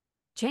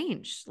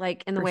changed,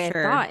 like in the For way I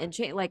sure. thought and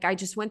changed. Like I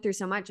just went through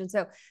so much. And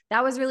so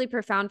that was really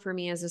profound for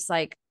me, as just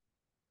like,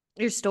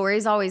 your story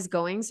is always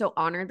going. So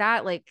honor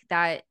that, like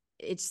that.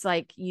 It's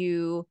like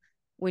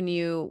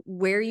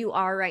where you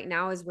are right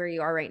now is where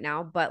you are right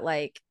now, but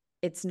like,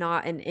 it's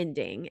not an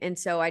ending. And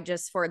so I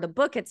just, for the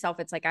book itself,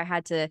 it's like, I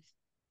had to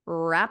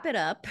wrap it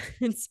up,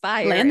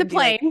 inspire, Land the and be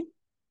like, plane.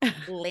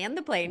 land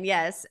the plane.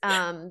 Yes.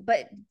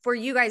 But for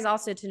you guys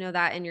also to know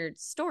that in your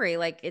story,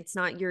 like it's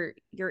not,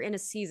 you're in a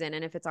season.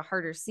 And if it's a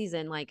harder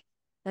season, like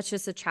that's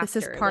just a This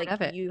is chapter. part Like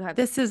of it. you have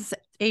This is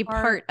a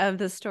part of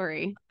the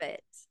story.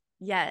 it.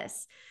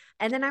 Yes.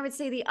 And then I would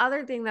say the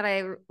other thing that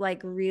I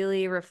like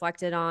really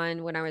reflected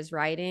on when I was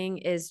writing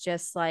is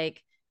just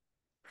like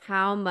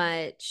how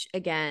much,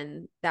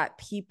 again, that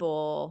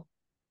people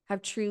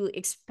have truly,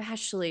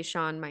 especially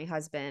Sean, my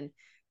husband,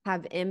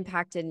 have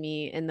impacted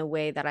me in the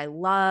way that I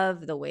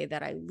love, the way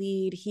that I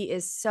lead. He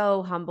is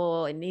so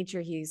humble in nature.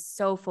 He's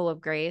so full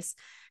of grace.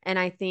 And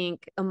I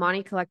think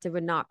Amani Collective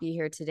would not be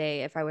here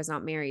today if I was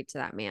not married to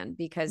that man,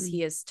 because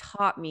he has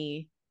taught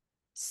me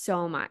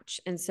so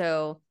much. And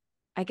so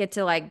I get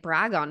to like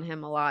brag on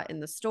him a lot in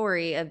the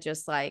story of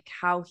just like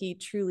how he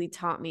truly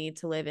taught me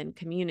to live in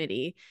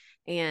community,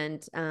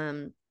 and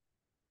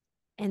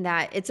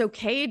that it's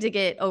okay to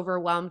get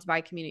overwhelmed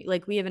by community.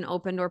 Like we have an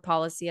open door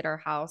policy at our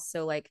house.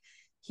 So like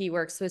he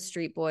works with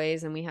street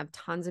boys and we have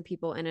tons of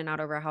people in and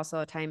out of our house all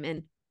the time.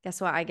 And guess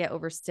what? I get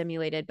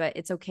overstimulated, but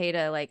it's okay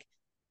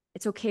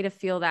to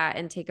feel that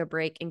and take a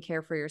break and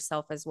care for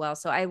yourself as well.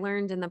 So I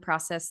learned in the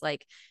process,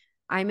 like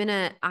I'm in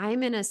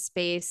a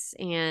space,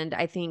 and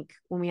I think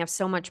when we have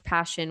so much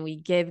passion, we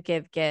give,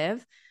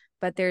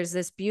 but there's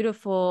this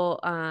beautiful,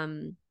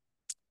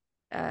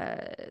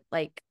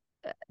 like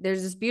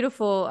there's this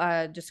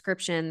beautiful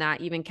description that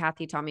even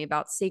Kathy taught me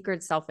about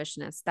sacred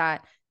selfishness,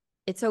 that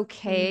it's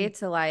okay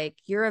to like,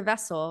 you're a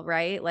vessel,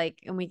 right? Like,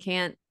 and we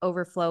can't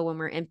overflow when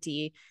we're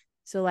empty.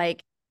 So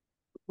like,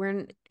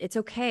 it's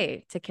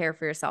okay to care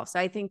for yourself. So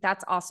I think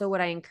that's also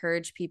what I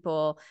encourage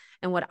people,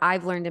 and what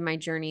I've learned in my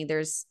journey.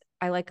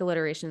 I like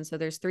alliteration. So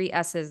there's 3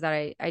 S's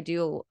that I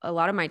do a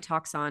lot of my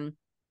talks on.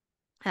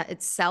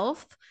 It's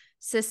self,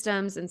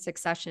 systems, and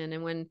succession.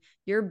 And when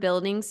you're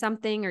building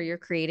something or you're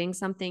creating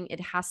something, it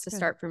has to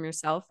start from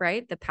yourself,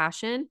 right? The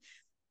passion.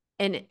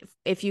 And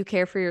if you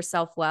care for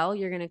yourself well,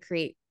 you're going to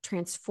create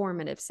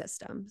transformative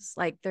systems.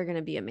 Like, they're going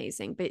to be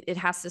amazing, but it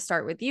has to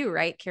start with you,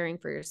 right? Caring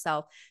for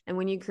yourself. And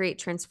when you create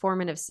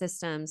transformative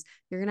systems,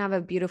 you're going to have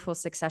a beautiful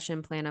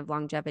succession plan of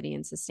longevity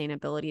and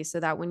sustainability, so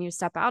that when you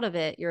step out of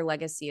it, your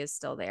legacy is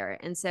still there.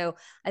 And so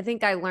I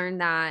think I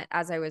learned that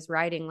as I was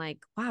writing, like,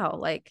 wow,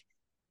 like,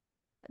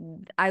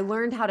 I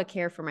learned how to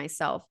care for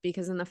myself,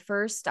 because in the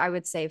first, I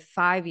would say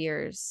 5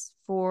 years,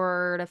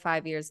 4 to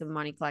 5 years of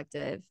Money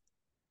Collective,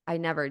 I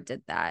never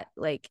did that.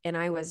 Like, and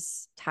I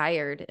was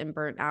tired and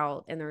burnt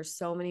out. And there were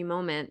so many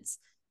moments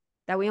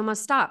that we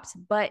almost stopped,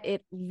 but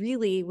it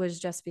really was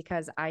just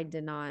because I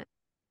did not,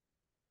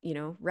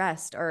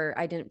 rest, or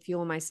I didn't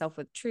fuel myself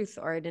with truth,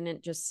 or I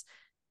didn't just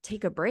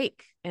take a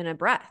break and a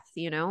breath,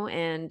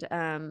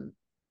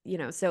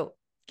 so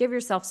give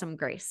yourself some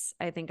grace.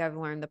 I think I've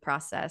learned the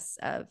process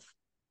of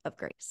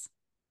grace.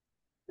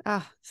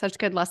 Ah, such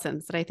good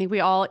lessons that I think we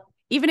all,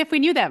 even if we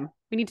knew them,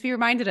 we need to be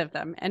reminded of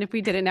them. And if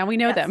we didn't, now we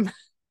know them.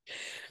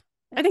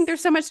 I think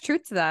there's so much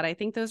truth to that. I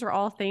think those are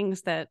all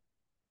things that,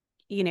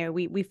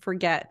 we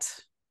forget.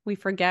 We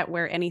forget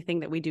where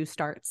anything that we do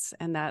starts,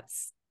 and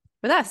that's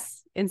with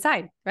us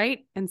inside, right?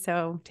 And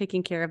so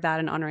taking care of that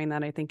and honoring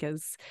that, I think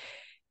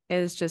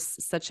is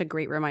just such a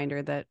great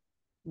reminder that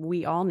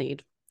we all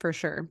need, for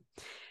sure.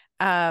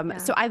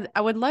 So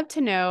I would love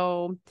to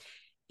know,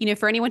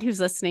 for anyone who's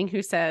listening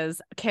who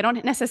says, okay, I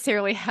don't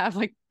necessarily have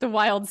like the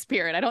wild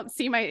spirit. I don't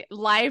see my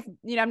life,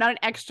 I'm not an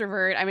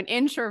extrovert, I'm an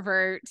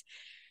introvert.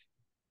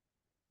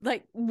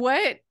 Like,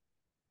 what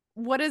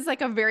is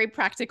like a very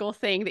practical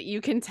thing that you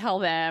can tell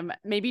them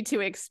maybe to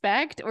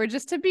expect, or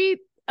just to be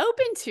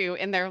open to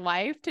in their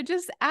life, to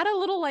just add a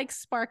little like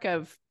spark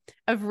of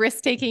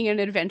risk-taking and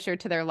adventure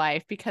to their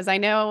life? Because I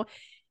know,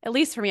 at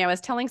least for me, I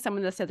was telling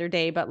someone this other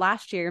day, but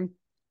last year,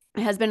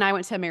 my husband and I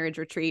went to a marriage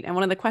retreat, and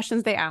one of the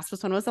questions they asked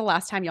was, when was the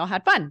last time y'all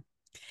had fun?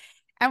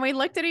 And we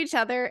looked at each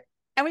other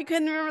and we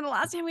couldn't remember the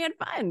last time we had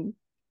fun.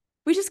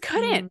 We just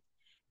couldn't.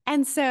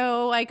 And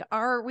so like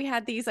we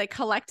had these like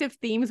collective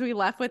themes we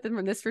left with them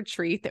from this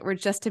retreat that were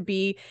just to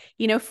be,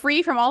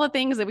 free from all the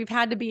things that we've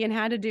had to be and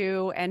had to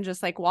do, and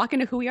just like walk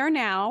into who we are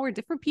now. We're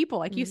different people.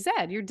 Like you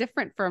said, you're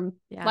different from,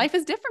 life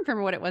is different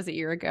from what it was a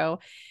year ago,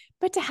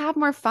 but to have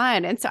more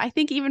fun. And so I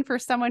think even for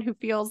someone who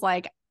feels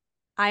like,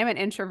 I'm an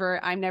introvert,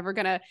 I'm never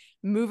going to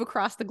move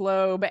across the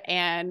globe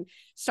and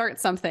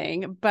start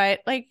something, but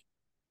like,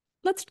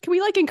 can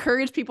we like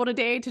encourage people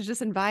today to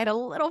just invite a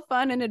little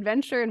fun and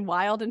adventure and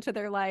wild into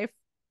their life?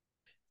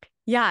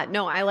 Yeah,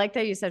 no, I like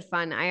that you said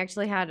fun. I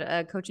actually had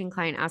a coaching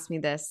client ask me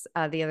this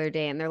the other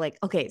day, and they're like,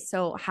 okay,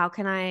 so how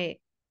can I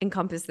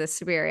encompass this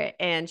spirit?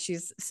 And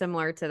she's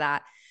similar to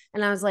that.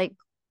 And I was like,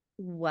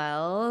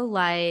 well,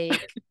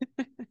 like,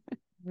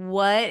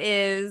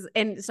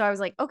 and so I was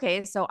like,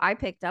 okay, so I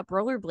picked up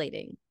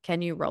rollerblading.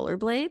 Can you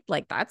rollerblade?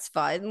 Like, that's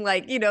fun.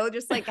 Like,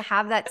 just like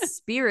have that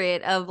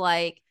spirit of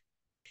like,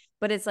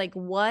 but it's like,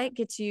 what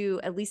gets you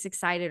at least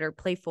excited or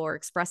playful or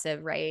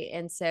expressive, right?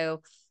 And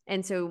so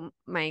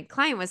my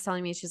client was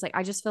telling me, she's like,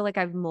 I just feel like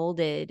I've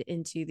molded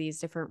into these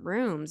different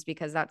rooms,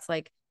 because that's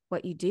like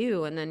what you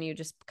do. And then you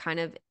just kind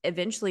of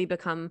eventually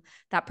become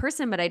that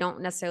person. But I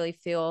don't necessarily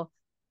feel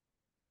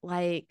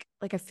like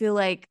I feel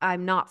like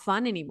I'm not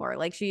fun anymore.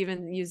 Like, she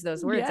even used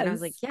those words. And I was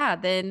like, yeah,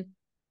 then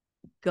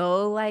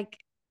go like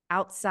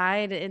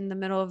outside in the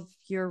middle of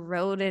your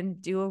road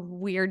and do a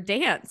weird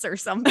dance or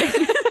something.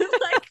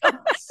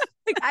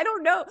 I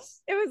don't know.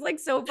 It was like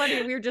so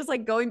funny. We were just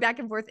like going back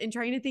and forth and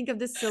trying to think of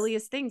the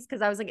silliest things.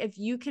 Cause I was like, if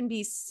you can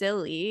be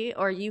silly,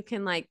 or you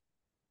can like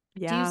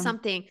do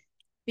something,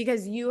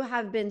 because you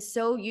have been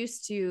so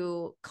used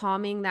to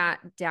calming that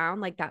down,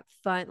 like that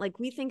fun. Like,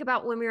 we think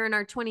about when we were in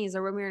our 20s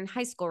or when we were in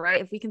high school,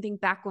 right? If we can think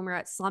back when we were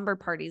at slumber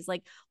parties,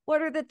 like,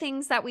 what are the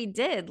things that we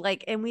did?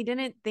 Like, and we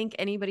didn't think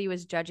anybody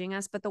was judging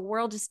us, but the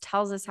world just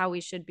tells us how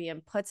we should be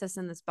and puts us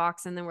in this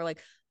box. And then we're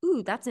like,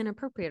 ooh, that's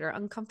inappropriate or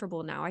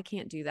uncomfortable now. I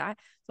can't do that.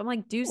 So I'm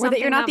like, do something. Or that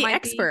you're not the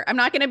expert. I'm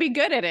not going to be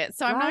good at it,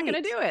 so I'm not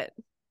going to do it.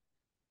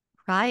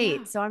 Right.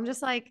 Yeah. So I'm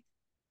just like,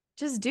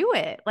 just do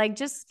it. Like,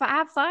 just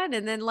have fun,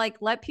 and then like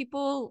let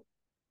people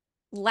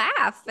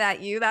laugh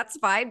at you. That's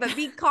fine, but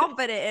be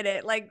confident in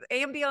it, like,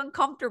 and be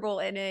uncomfortable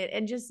in it,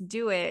 and just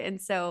do it.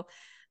 And so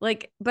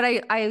like, but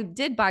I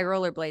did buy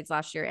rollerblades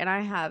last year, and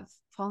I have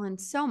fallen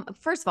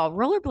first of all,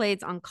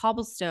 rollerblades on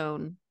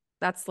cobblestone.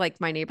 That's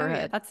like my neighborhood.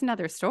 Oh, yeah, that's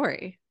another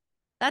story.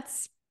 That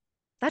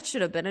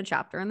should have been a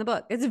chapter in the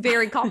book. It's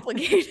very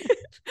complicated.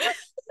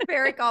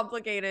 Very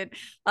complicated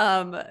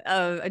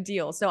a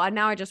deal. So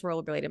now I just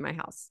rollerblade in my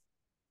house.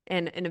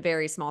 in a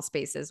very small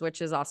spaces,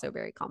 which is also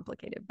very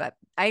complicated. But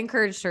I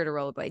encouraged her to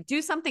rollerblade,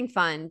 do something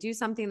fun, do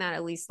something that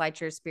at least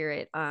lights your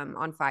spirit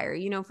on fire.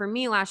 You know, for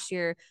me last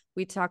year,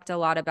 we talked a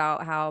lot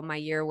about how my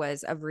year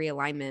was of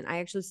realignment. I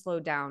actually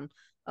slowed down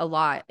a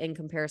lot in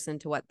comparison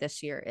to what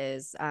this year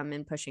is,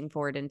 and pushing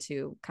forward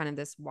into kind of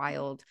this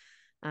wild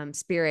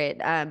spirit.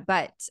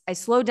 But I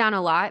slowed down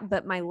a lot,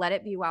 but my let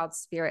it be wild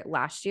spirit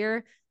last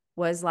year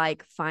was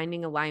like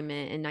finding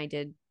alignment. And I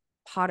did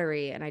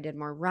pottery and I did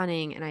more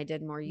running and I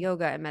did more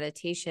yoga and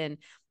meditation.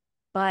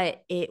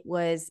 But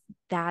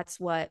that's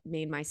what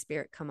made my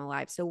spirit come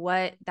alive. So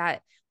what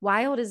that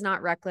wild is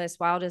not reckless.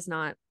 Wild is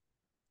not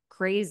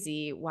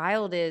crazy.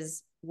 Wild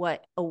is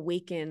what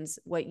awakens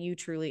what you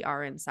truly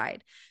are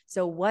inside.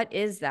 So what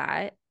is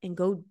that? And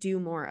go do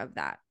more of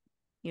that,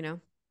 you know?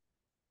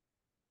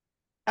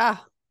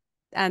 Ah,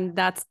 and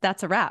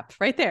that's a wrap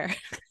right there.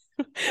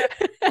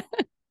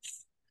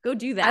 Go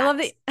do that. I love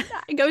that.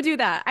 Go do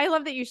that. I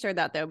love that you shared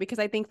that though, because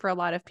I think for a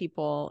lot of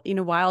people,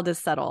 wild is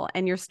subtle,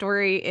 and your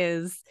story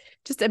is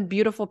just a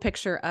beautiful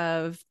picture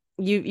of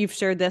you've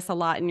shared this a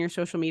lot in your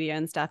social media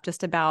and stuff,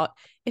 just about,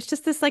 it's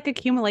just this like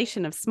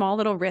accumulation of small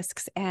little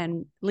risks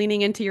and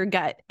leaning into your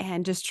gut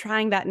and just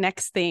trying that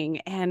next thing.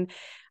 And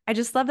I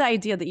just love the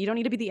idea that you don't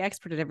need to be the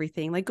expert at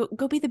everything. Like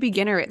go be the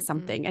beginner at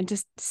something and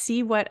just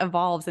see what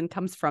evolves and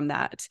comes from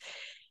that.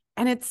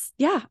 And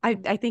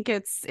I think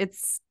it's,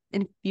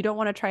 and if you don't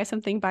want to try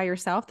something by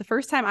yourself, the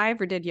first time I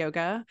ever did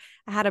yoga,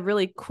 I had a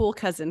really cool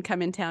cousin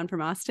come in town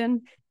from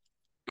Austin.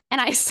 And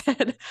I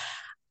said,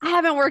 I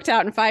haven't worked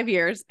out in 5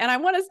 years and I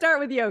want to start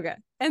with yoga.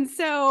 And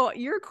so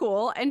you're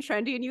cool and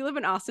trendy and you live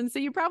in Austin, so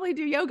you probably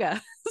do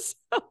yoga. So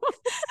I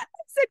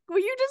said, will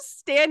you just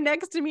stand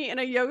next to me in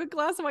a yoga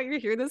class while you're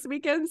here this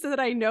weekend so that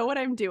I know what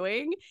I'm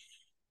doing?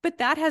 But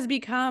that has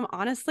become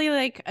honestly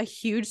like a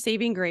huge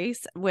saving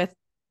grace with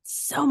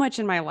so much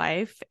in my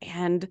life.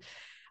 And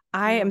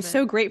I am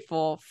so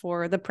grateful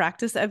for the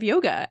practice of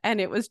yoga.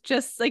 And it was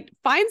just like,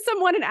 find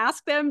someone and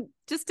ask them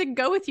just to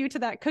go with you to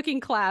that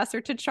cooking class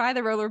or to try the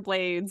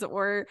rollerblades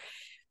or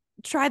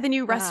try the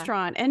new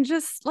restaurant, and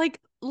just like,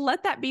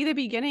 let that be the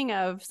beginning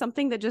of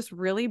something that just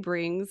really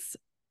brings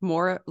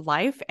more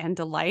life and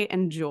delight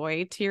and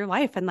joy to your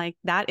life. And like,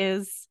 that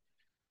is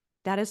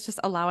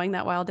just allowing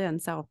that wild in.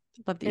 So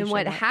love that you And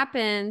what that.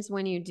 happens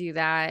when you do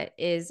that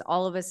is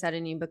all of a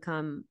sudden you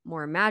become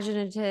more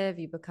imaginative,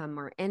 you become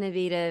more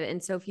innovative.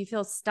 And so if you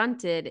feel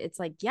stunted, it's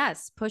like,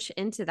 yes, push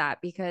into that,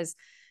 because,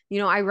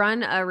 I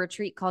run a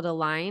retreat called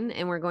Align,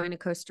 and we're going to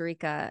Costa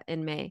Rica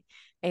in May.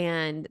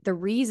 And the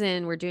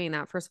reason we're doing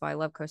that, first of all, I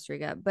love Costa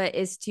Rica, but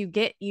is to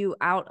get you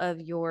out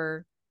of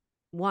your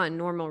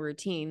normal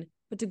routine,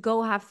 but to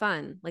go have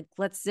fun. Like,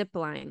 let's zip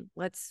line,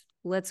 let's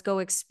go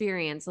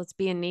experience, let's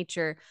be in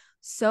nature,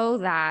 so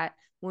that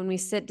when we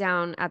sit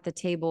down at the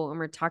table and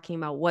we're talking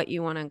about what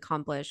you want to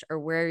accomplish or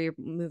where you're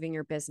moving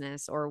your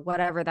business or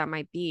whatever that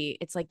might be,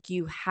 it's like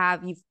you've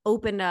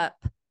opened up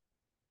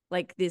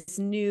like this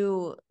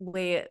new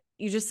way.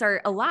 You just are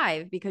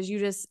alive because you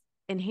just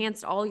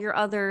enhanced all your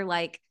other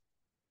like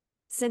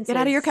senses. Get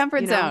out of your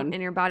comfort zone. In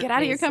your body. Get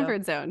out of your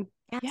comfort zone.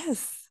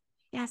 Yes.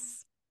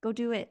 Go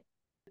do it.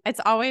 It's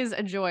always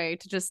a joy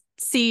to just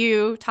see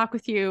you, talk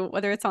with you,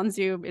 whether it's on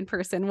Zoom, in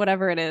person,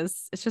 whatever it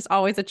is. It's just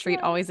always a treat,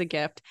 always a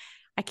gift.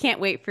 I can't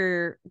wait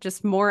for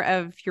just more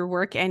of your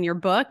work and your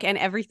book and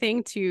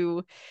everything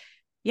to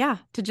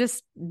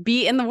just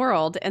be in the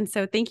world. And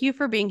so thank you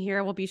for being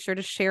here. We'll be sure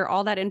to share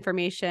all that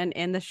information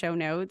in the show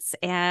notes.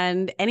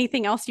 And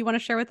anything else you want to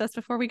share with us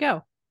before we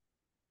go?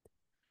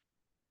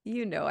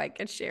 I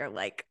could share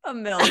like a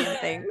million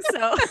things.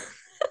 So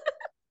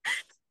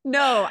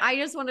no, I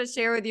just want to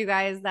share with you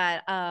guys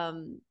that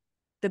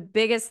the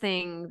biggest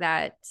thing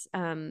that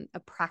a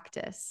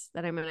practice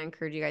that I'm going to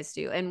encourage you guys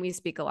to do, and we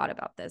speak a lot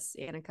about this,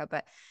 Annika,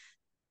 but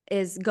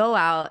is go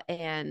out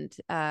and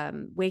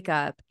wake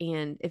up,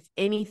 and if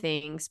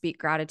anything, speak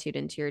gratitude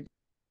into your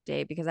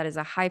day, because that is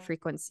a high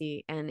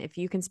frequency. And if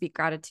you can speak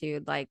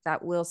gratitude, like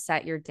that will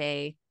set your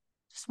day,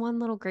 just one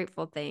little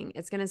grateful thing,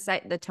 it's going to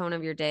set the tone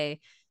of your day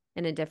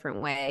in a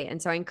different way.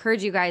 And so I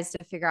encourage you guys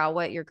to figure out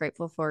what you're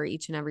grateful for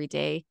each and every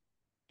day.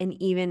 And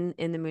even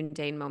in the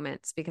mundane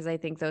moments, because I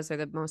think those are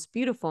the most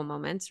beautiful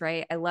moments,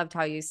 right? I loved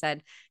how you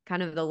said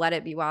kind of the let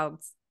it be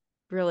wild.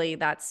 Really,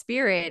 that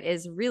spirit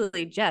is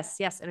really just,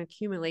 yes, an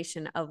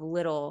accumulation of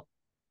little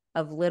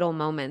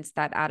moments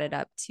that added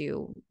up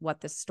to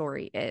what the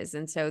story is.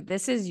 And so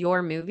this is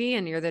your movie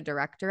and you're the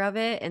director of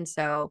it. And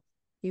so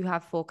you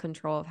have full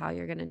control of how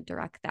you're going to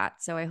direct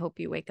that. So I hope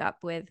you wake up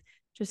with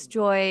just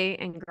joy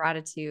and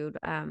gratitude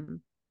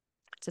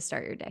to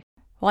start your day.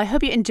 Well, I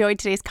hope you enjoyed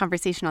today's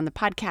conversation on the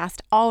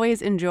podcast.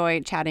 Always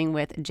enjoy chatting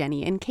with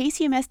Jenny. In case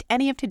you missed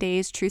any of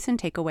today's truths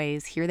and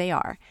takeaways, here they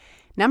are.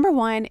 Number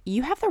one,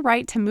 you have the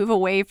right to move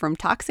away from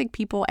toxic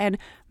people and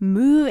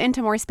move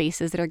into more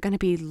spaces that are going to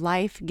be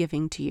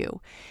life-giving to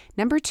you.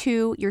 Number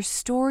two, your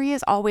story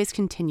is always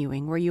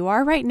continuing. Where you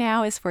are right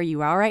now is where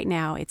you are right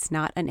now. It's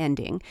not an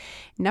ending.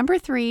 Number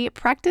three,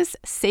 practice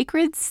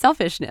sacred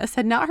selfishness.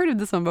 Had not heard of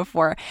this one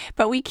before,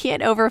 but we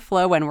can't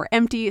overflow when we're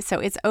empty, so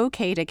it's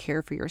okay to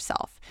care for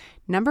yourself.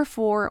 Number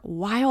four,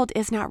 wild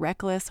is not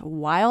reckless.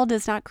 Wild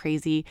is not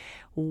crazy.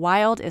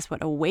 Wild is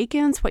what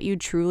awakens what you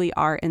truly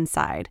are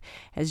inside.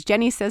 As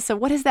Jenny says, so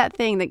what is that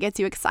thing that gets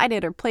you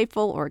excited or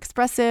playful or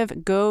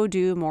expressive? Go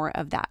do more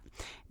of that.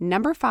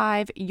 Number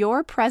five,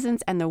 your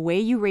presence and the way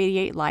you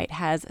radiate light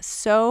has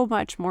so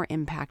much more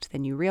impact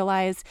than you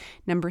realize.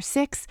 Number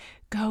six,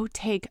 go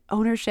take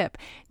ownership.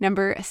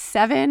 Number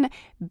seven,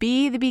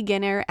 be the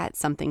beginner at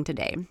something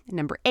today.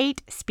 Number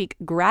eight, speak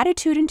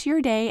gratitude into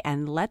your day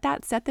and let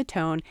that set the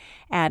tone.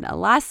 And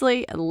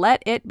lastly,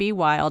 let it be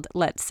wild.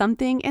 Let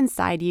something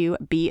inside you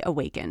be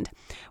awakened.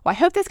 Well, I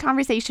hope this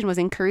conversation was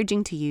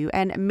encouraging to you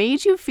and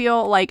made you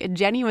feel like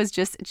Jenny was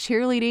just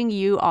cheerleading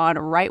you on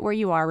right where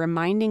you are,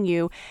 reminding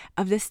you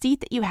of the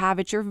seat that you have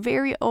at your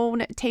very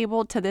own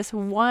table to this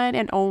one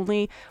and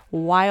only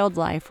wild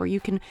life where you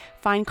can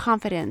find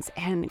confidence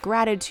and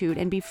gratitude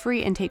and be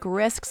free and take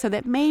risks so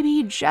that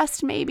maybe,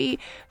 just maybe,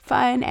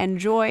 fun and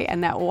joy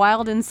and that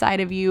wild inside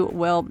of you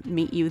will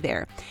meet you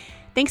there.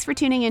 Thanks for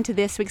tuning into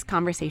this week's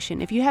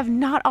conversation. If you have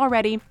not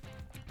already,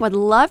 would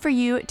love for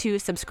you to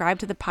subscribe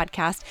to the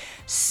podcast.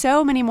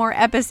 So many more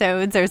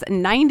episodes. There's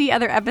 90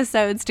 other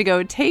episodes to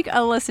go take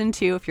a listen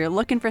to if you're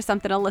looking for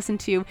something to listen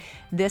to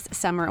this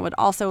summer. I would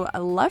also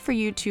love for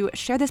you to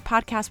share this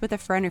podcast with a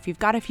friend, or if you've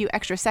got a few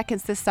extra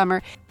seconds this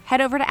summer,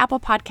 head over to Apple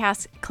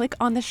Podcasts, click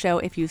on the show.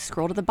 If you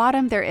scroll to the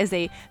bottom, there is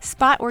a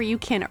spot where you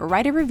can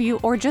write a review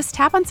or just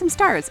tap on some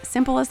stars.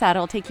 Simple as that.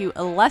 It'll take you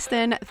less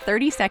than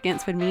 30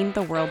 seconds, would mean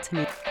the world to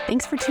me.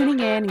 Thanks for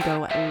tuning in.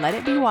 Go let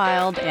it be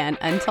wild. And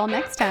until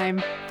next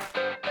time.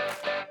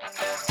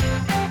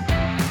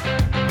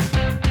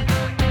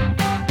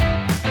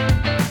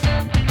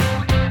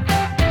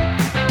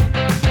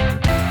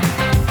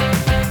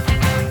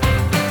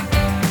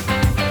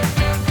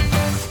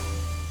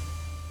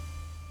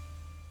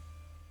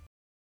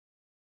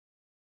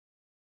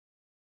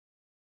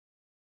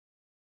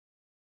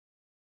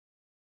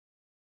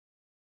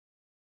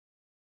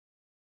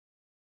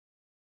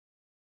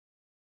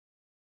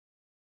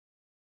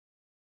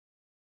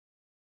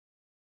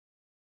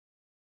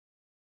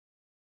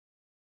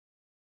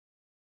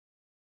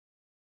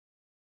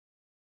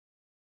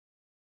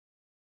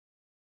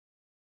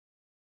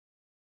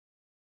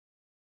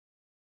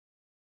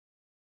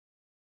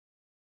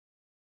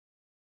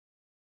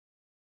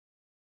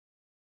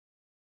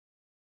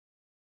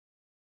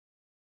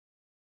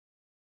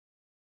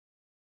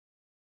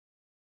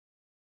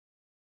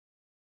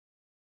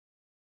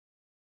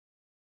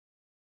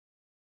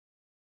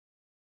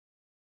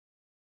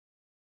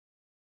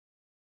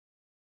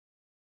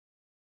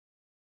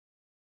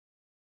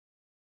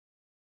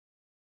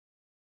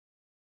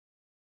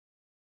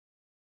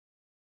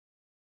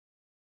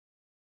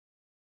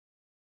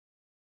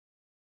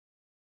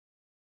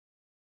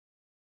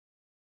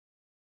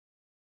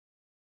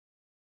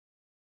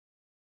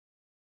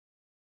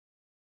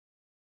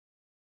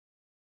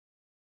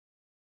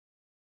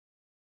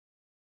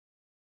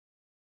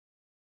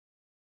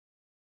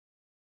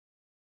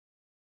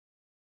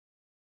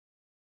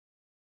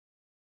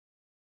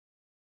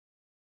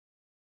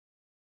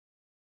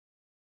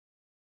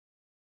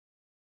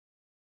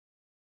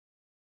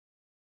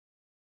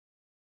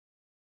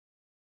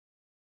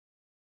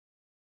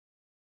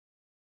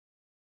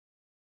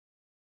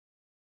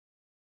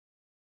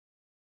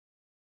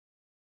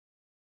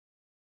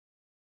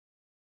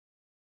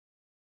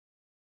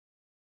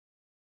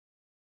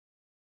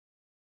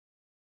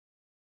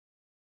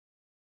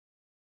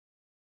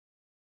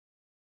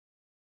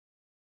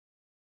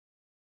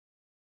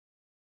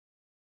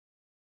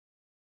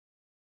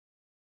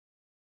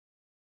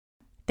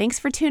 Thanks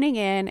for tuning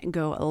in.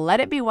 Go let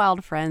it be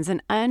wild, friends,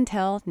 and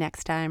until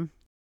next time.